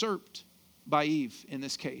was usurped by Eve in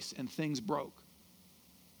this case, and things broke.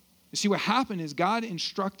 You see, what happened is God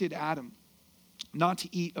instructed Adam not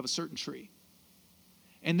to eat of a certain tree.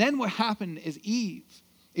 And then what happened is Eve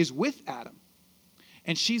is with Adam,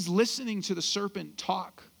 and she's listening to the serpent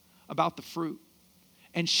talk about the fruit.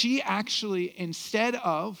 And she actually, instead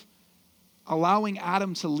of allowing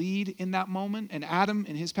Adam to lead in that moment, and Adam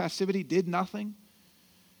in his passivity did nothing,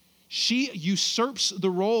 she usurps the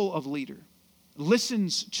role of leader,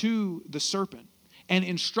 listens to the serpent, and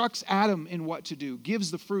instructs Adam in what to do,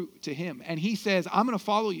 gives the fruit to him. And he says, I'm going to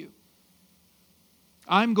follow you.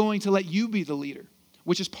 I'm going to let you be the leader,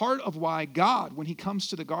 which is part of why God, when he comes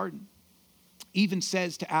to the garden, even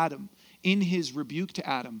says to Adam, in his rebuke to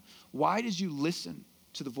Adam, why did you listen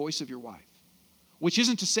to the voice of your wife? Which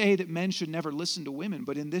isn't to say that men should never listen to women,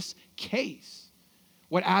 but in this case,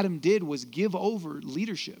 what Adam did was give over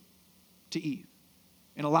leadership to Eve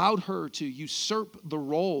and allowed her to usurp the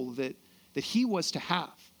role that he was to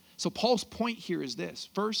have. So Paul's point here is this.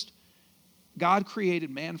 First, God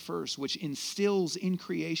created man first, which instills in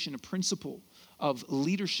creation a principle of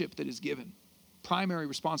leadership that is given, primary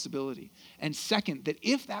responsibility. And second, that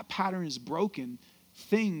if that pattern is broken,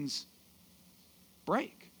 things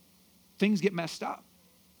break. Things get messed up.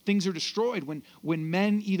 Things are destroyed. When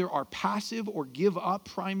men either are passive or give up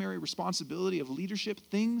primary responsibility of leadership,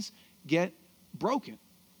 things get broken.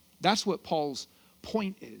 That's what Paul's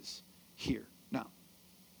point is here. Now,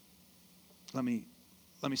 let me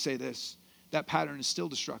say this. That pattern is still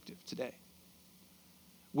destructive today.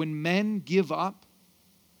 When men give up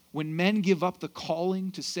the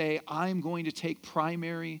calling to say, I'm going to take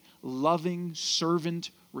primary, loving,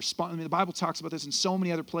 servant responsibility. The Bible talks about this in so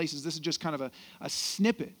many other places. This is just kind of a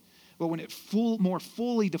snippet. But when it more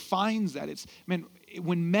fully defines that,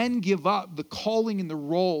 when men give up the calling and the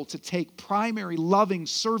role to take primary, loving,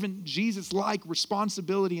 servant, Jesus-like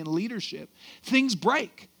responsibility and leadership, things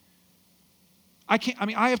break.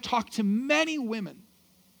 I have talked to many women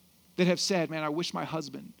that have said, man, I wish my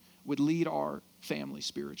husband would lead our family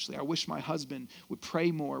spiritually. I wish my husband would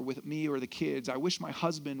pray more with me or the kids. I wish my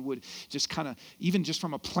husband would just kind of, even just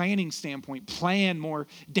from a planning standpoint, plan more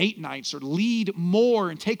date nights or lead more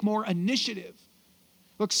and take more initiative.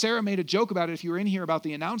 Look, Sarah made a joke about it if you were in here about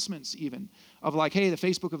the announcements even of like, hey, the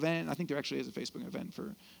Facebook event. I think there actually is a Facebook event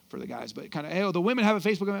for the guys, but kind of, hey, the women have a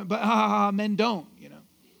Facebook event, but men don't,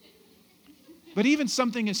 But even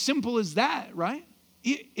something as simple as that, right,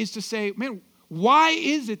 is to say, man, why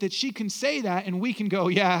is it that she can say that and we can go,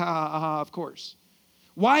 yeah, of course?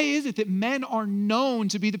 Why is it that men are known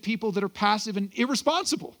to be the people that are passive and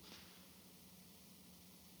irresponsible?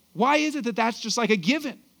 Why is it that that's just like a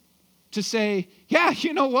given to say, yeah,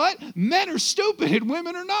 you know what? Men are stupid and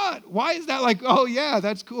women are not. Why is that like, oh yeah,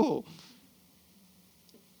 that's cool?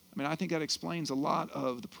 I think that explains a lot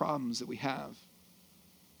of the problems that we have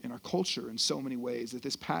in our culture in so many ways, that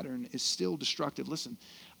this pattern is still destructive. Listen,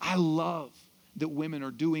 I love that women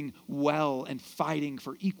are doing well and fighting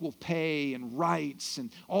for equal pay and rights. And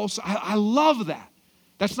also, I love that.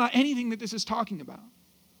 That's not anything that this is talking about.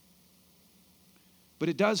 But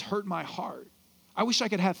it does hurt my heart. I wish I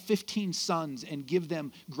could have 15 sons and give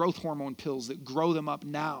them growth hormone pills that grow them up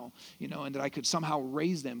now, and that I could somehow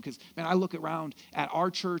raise them. Because, man, I look around at our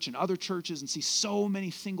church and other churches and see so many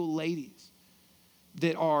single ladies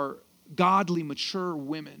that are godly, mature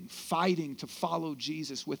women fighting to follow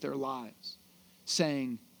Jesus with their lives,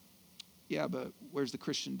 saying, yeah, but where's the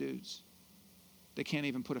Christian dudes? They can't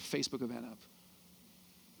even put a Facebook event up.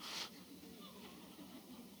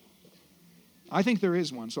 I think there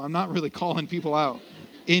is one, so I'm not really calling people out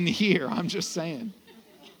in here. I'm just saying.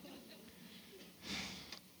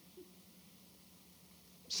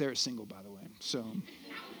 Sarah's single, by the way. So,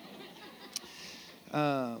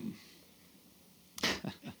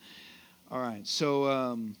 all right.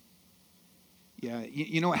 So, yeah,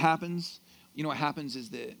 you know what happens you know what happens is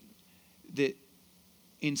that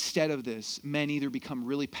instead of this, men either become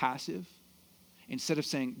really passive, instead of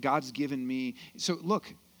saying, God's given me. So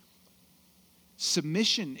look,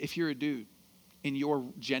 submission, if you're a dude in your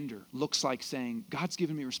gender, looks like saying, God's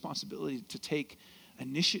given me responsibility to take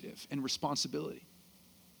initiative and responsibility.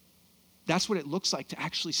 That's what it looks like to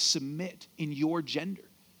actually submit in your gender,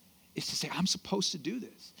 is to say, I'm supposed to do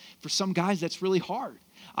this. For some guys, that's really hard.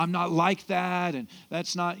 I'm not like that, and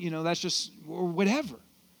that's not, that's just, or whatever.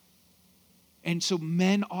 And so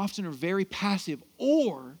men often are very passive,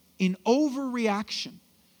 or in overreaction.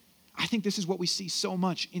 I think this is what we see so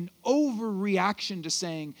much, in overreaction to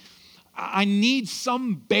saying, I need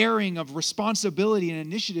some bearing of responsibility and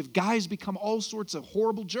initiative. Guys become all sorts of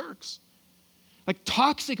horrible jerks. Like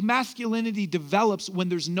toxic masculinity develops when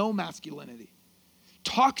there's no masculinity.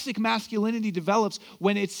 Toxic masculinity develops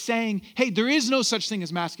when it's saying, hey, there is no such thing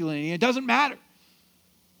as masculinity. It doesn't matter.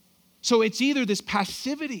 So it's either this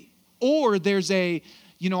passivity or there's this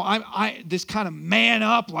kind of man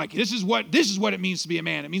up, like this is what it means to be a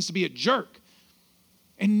man. It means to be a jerk.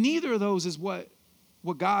 And neither of those is what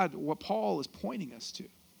Paul is pointing us to.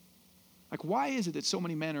 Like, why is it that so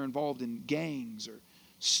many men are involved in gangs or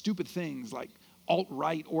stupid things like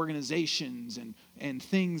alt-right organizations and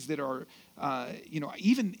things that are,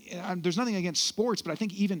 even, there's nothing against sports, but I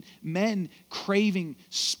think even men craving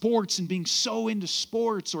sports and being so into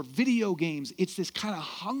sports or video games, it's this kind of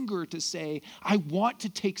hunger to say, I want to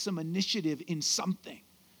take some initiative in something.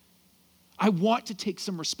 I want to take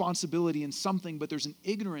some responsibility in something, but there's an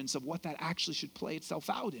ignorance of what that actually should play itself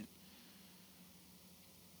out in.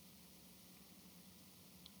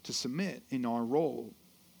 To submit in our role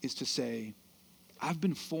is to say, I've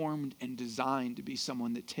been formed and designed to be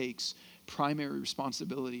someone that takes primary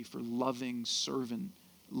responsibility for loving servant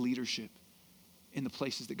leadership in the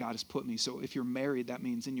places that God has put me. So if you're married, that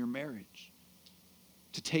means in your marriage.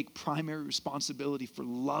 To take primary responsibility for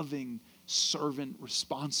loving servant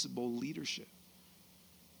responsible leadership.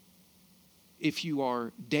 If you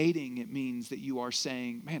are dating, it means that you are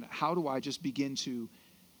saying, man, how do I just begin to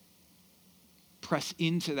press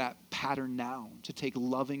into that pattern now, to take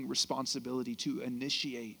loving responsibility, to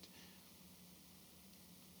initiate.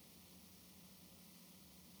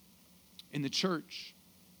 In the church,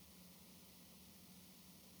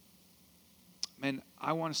 man,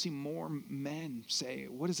 I want to see more men say,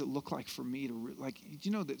 what does it look like for me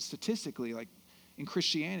to, that statistically, like in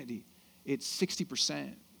Christianity, it's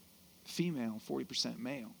 60% female, 40%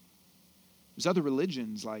 male. There's other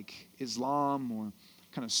religions like Islam or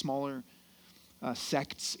kind of smaller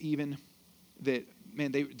sects even, that,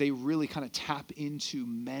 man, they really kind of tap into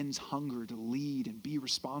men's hunger to lead and be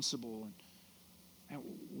responsible. And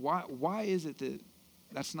why is it that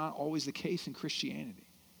that's not always the case in Christianity?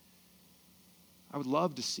 I would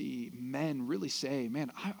love to see men really say,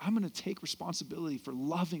 man, I'm going to take responsibility for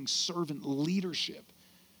loving servant leadership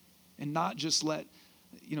and not just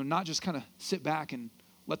not just kind of sit back and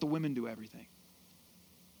let the women do everything.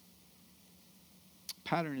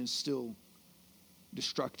 Pattern is still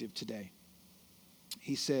destructive today.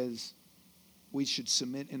 He says we should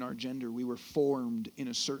submit in our gender. We were formed in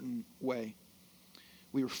a certain way.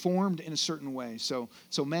 We were formed in a certain way. So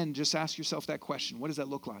men, just ask yourself that question. What does that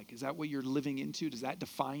look like? Is that what you're living into? Does that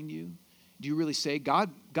define you? Do you really say, God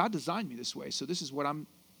designed me this way, so this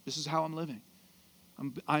is how I'm living.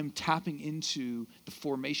 I'm tapping into the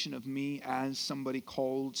formation of me as somebody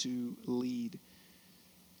called to lead.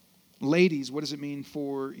 Ladies, what does it mean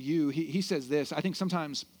for you? He says this. I think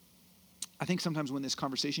sometimes when this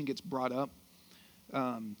conversation gets brought up,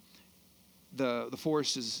 the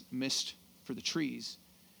forest is missed for the trees,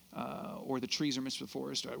 or the trees are missed for the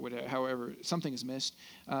forest, or whatever, however, something is missed.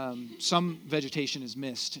 Some vegetation is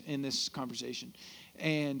missed in this conversation.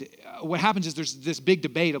 And what happens is there's this big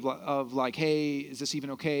debate of like, hey, is this even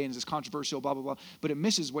okay? And is this controversial, blah, blah, blah. But it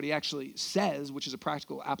misses what he actually says, which is a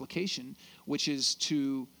practical application, which is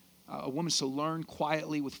to a woman to learn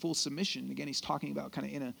quietly with full submission. Again, he's talking about kind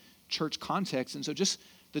of in a church context. And so just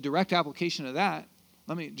the direct application of that,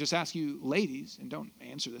 let me just ask you ladies, and don't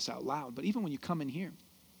answer this out loud, but even when you come in here,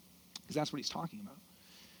 because that's what he's talking about,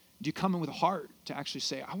 do you come in with a heart to actually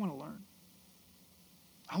say, I want to learn.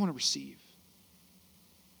 I want to receive.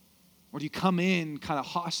 Or do you come in kind of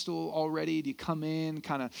hostile already? Do you come in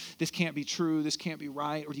kind of, this can't be true, this can't be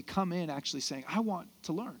right? Or do you come in actually saying, I want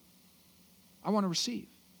to learn. I want to receive.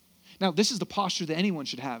 Now, this is the posture that anyone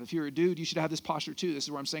should have. If you're a dude, you should have this posture too. This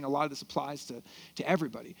is where I'm saying a lot of this applies to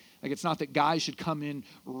everybody. Like, it's not that guys should come in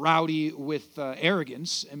rowdy with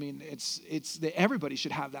arrogance. I mean, it's that everybody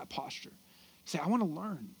should have that posture. Say, I want to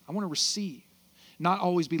learn. I want to receive. Not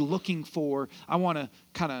always be looking for, I want to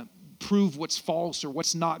kind of prove what's false or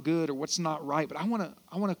what's not good or what's not right, but I want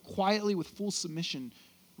to quietly, with full submission,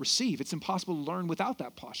 receive. It's impossible to learn without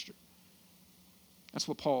that posture. That's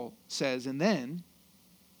what Paul says. And then,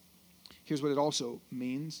 here's what it also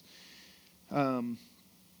means. And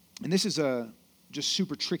this is a just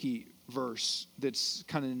super tricky verse that's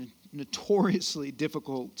kind of notoriously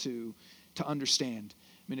difficult to understand.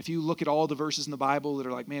 I mean, if you look at all the verses in the Bible that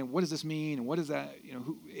are like, man, what does this mean? And what is that?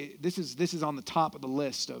 This is on the top of the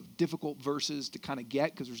list of difficult verses to kind of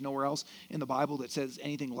get, because there's nowhere else in the Bible that says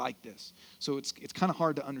anything like this. So it's kind of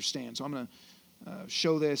hard to understand. So I'm going to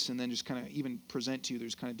show this and then just kind of even present to you.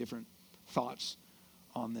 There's kind of different thoughts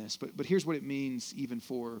on this. But here's what it means even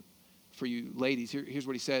for you ladies. Here's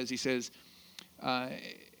what he says. He says,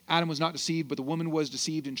 Adam was not deceived, but the woman was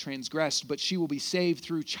deceived and transgressed, but she will be saved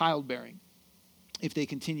through childbearing if they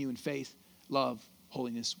continue in faith, love,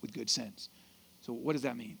 holiness, with good sense. So what does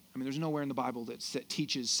that mean? I mean, there's nowhere in the Bible that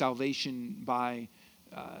teaches salvation by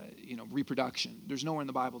reproduction. There's nowhere in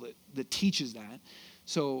the Bible that teaches that.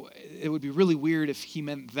 So it would be really weird if he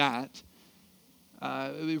meant that.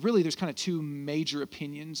 Really, there's kind of two major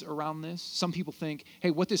opinions around this. Some people think,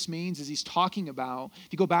 hey, what this means is he's talking about,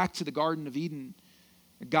 if you go back to the Garden of Eden,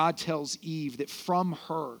 God tells Eve that from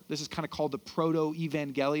her, this is kind of called the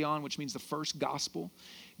proto-evangelion, which means the first gospel.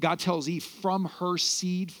 God tells Eve, from her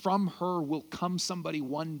seed, from her will come somebody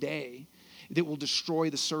one day that will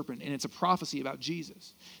destroy the serpent. And it's a prophecy about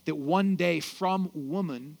Jesus, that one day from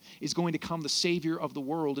woman is going to come the Savior of the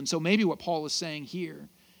world. And so maybe what Paul is saying here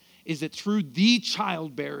is that through this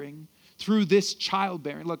childbearing,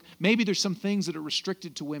 look, maybe there's some things that are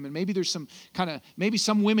restricted to women. Maybe there's maybe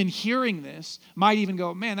some women hearing this might even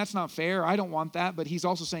go, man, that's not fair. I don't want that. But he's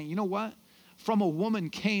also saying, you know what? From a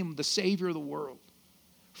woman came the Savior of the world.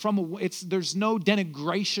 There's no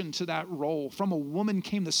denigration to that role. From a woman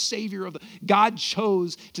came the Savior of God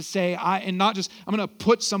chose to say, and not just, I'm going to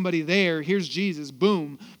put somebody there, here's Jesus,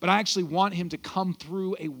 boom. But I actually want him to come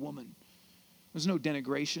through a woman. There's no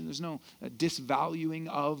denigration. There's no disvaluing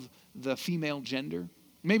of the female gender.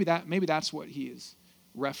 Maybe that's what he is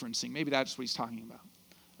referencing. Maybe that's what he's talking about.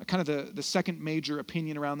 Kind of the second major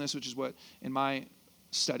opinion around this, which is what in my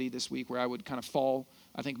study this week where I would kind of fall,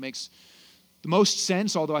 I think makes the most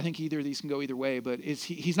sense, although I think either of these can go either way, but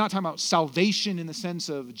he's not talking about salvation in the sense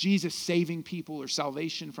of Jesus saving people or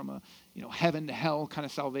salvation from a heaven to hell kind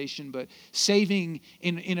of salvation, but saving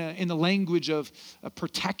in the language of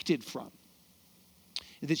protected from.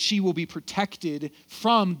 That she will be protected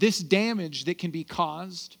from this damage that can be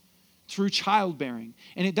caused through childbearing.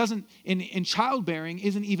 And it doesn't, in childbearing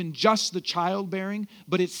isn't even just the childbearing,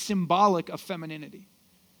 but it's symbolic of femininity.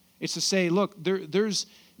 It's to say, look,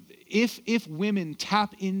 if women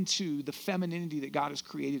tap into the femininity that God has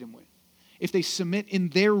created them with, if they submit in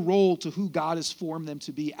their role to who God has formed them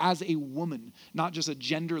to be as a woman, not just a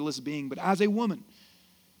genderless being, but as a woman,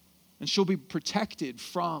 and she'll be protected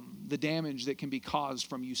from the damage that can be caused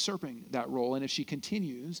from usurping that role. And if she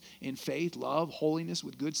continues in faith, love, holiness,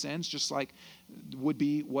 with good sense, just like would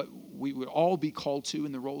be what we would all be called to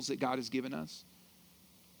in the roles that God has given us.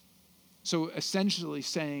 So essentially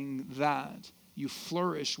saying that you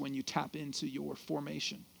flourish when you tap into your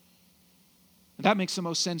formation. And that makes the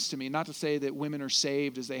most sense to me. Not to say that women are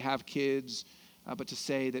saved as they have kids, but to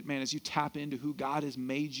say that, man, as you tap into who God has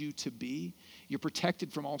made you to be, you're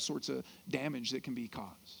protected from all sorts of damage that can be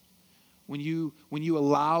caused. When you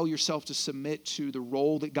allow yourself to submit to the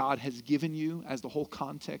role that God has given you, as the whole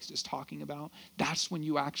context is talking about, that's when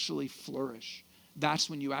you actually flourish. That's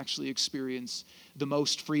when you actually experience the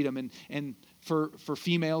most freedom. And for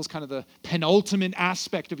females, kind of the penultimate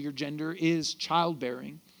aspect of your gender is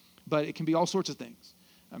childbearing, but it can be all sorts of things.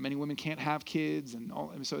 Many women can't have kids, and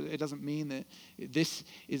so it doesn't mean that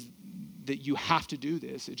that you have to do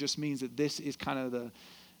this. It just means that this is kind of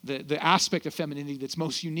the aspect of femininity that's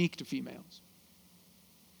most unique to females.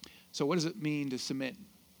 So what does it mean to submit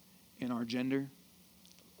in our gender?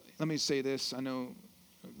 Let me say this. I know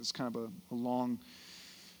it's kind of a long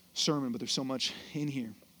sermon, but there's so much in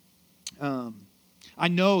here. I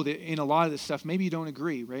know that in a lot of this stuff, maybe you don't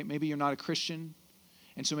agree, right? Maybe you're not a Christian.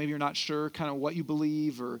 And so maybe you're not sure kind of what you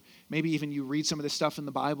believe, or maybe even you read some of this stuff in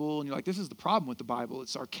the Bible and you're like, this is the problem with the Bible.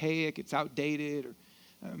 It's archaic, it's outdated, or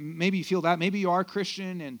maybe you feel that. Maybe you are a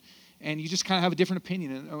Christian and you just kind of have a different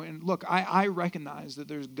opinion. And look, I recognize that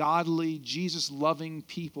there's godly, Jesus-loving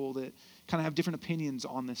people that kind of have different opinions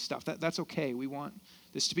on this stuff. That's okay. We want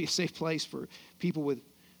this to be a safe place for people with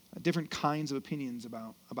different kinds of opinions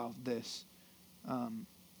about this.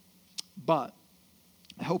 But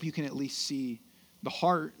I hope you can at least see the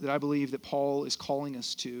heart that I believe that Paul is calling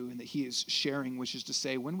us to and that he is sharing, which is to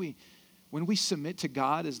say, when we when we submit to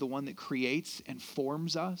God as the one that creates and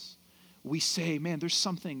forms us, we say, man, there's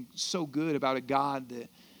something so good about a God that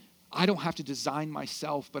I don't have to design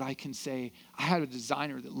myself, but I can say, I had a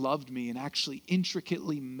designer that loved me and actually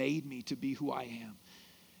intricately made me to be who I am.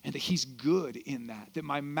 And that he's good in that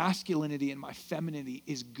my masculinity and my femininity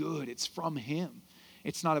is good. It's from him.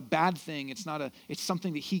 It's not a bad thing. It's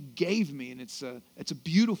something that he gave me, and it's a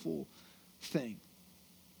beautiful thing.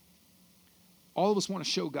 All of us want to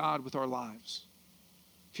show God with our lives.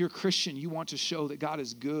 If you're a Christian, you want to show that God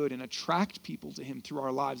is good and attract people to him through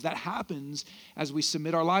our lives. That happens as we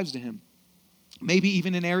submit our lives to him. Maybe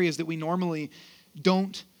even in areas that we normally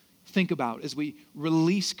don't think about, as we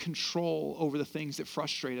release control over the things that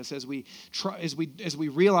frustrate us, as we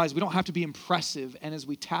realize we don't have to be impressive, and as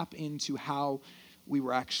we tap into how we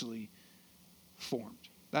were actually formed.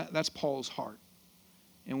 That's Paul's heart.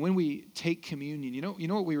 And when we take communion, you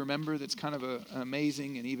know what we remember that's kind of an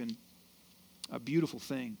amazing and even a beautiful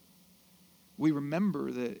thing? We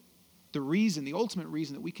remember that the ultimate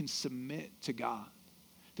reason that we can submit to God,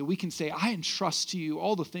 that we can say, I entrust to you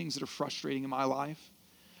all the things that are frustrating in my life.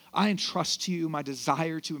 I entrust to you my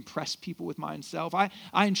desire to impress people with myself. I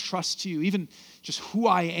entrust to you even just who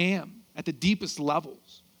I am at the deepest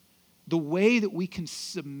levels. The way that we can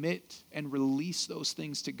submit and release those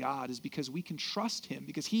things to God is because we can trust him,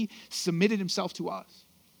 because he submitted himself to us.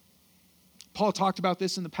 Paul talked about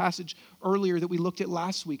this in the passage earlier that we looked at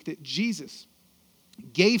last week, that Jesus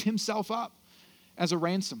gave himself up as a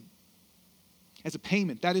ransom, as a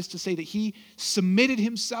payment. That is to say that he submitted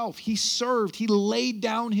himself. He served. He laid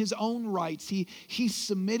down his own rights. He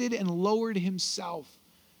submitted and lowered himself.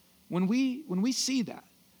 When we see that,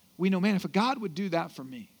 we know, man, if a God would do that for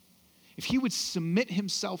me, if he would submit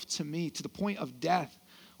himself to me to the point of death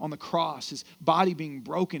on the cross, his body being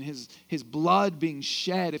broken, his blood being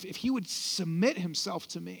shed, if he would submit himself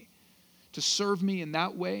to me to serve me in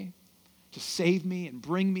that way, to save me and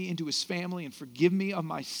bring me into his family and forgive me of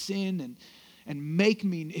my sin and make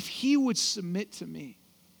me, if he would submit to me,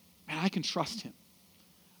 man, I can trust him.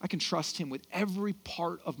 I can trust him with every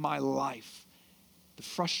part of my life, the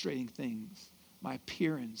frustrating things, my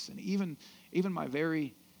appearance, and even my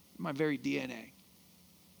very DNA.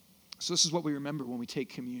 So this is what we remember when we take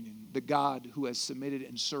communion, the God who has submitted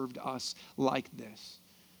and served us like this.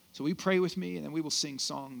 So we pray with me, and then we will sing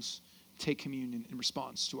songs, take communion in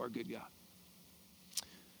response to our good God.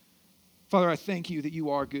 Father, I thank you that you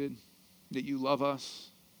are good, that you love us,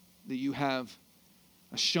 that you have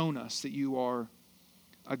shown us that you are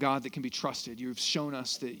a God that can be trusted. You've shown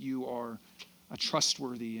us that you are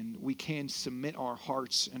trustworthy, and we can submit our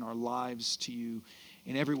hearts and our lives to you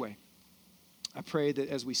in every way. I pray that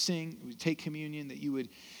as we sing, we take communion, that you would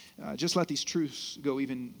just let these truths go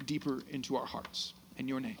even deeper into our hearts. In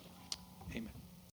your name, amen.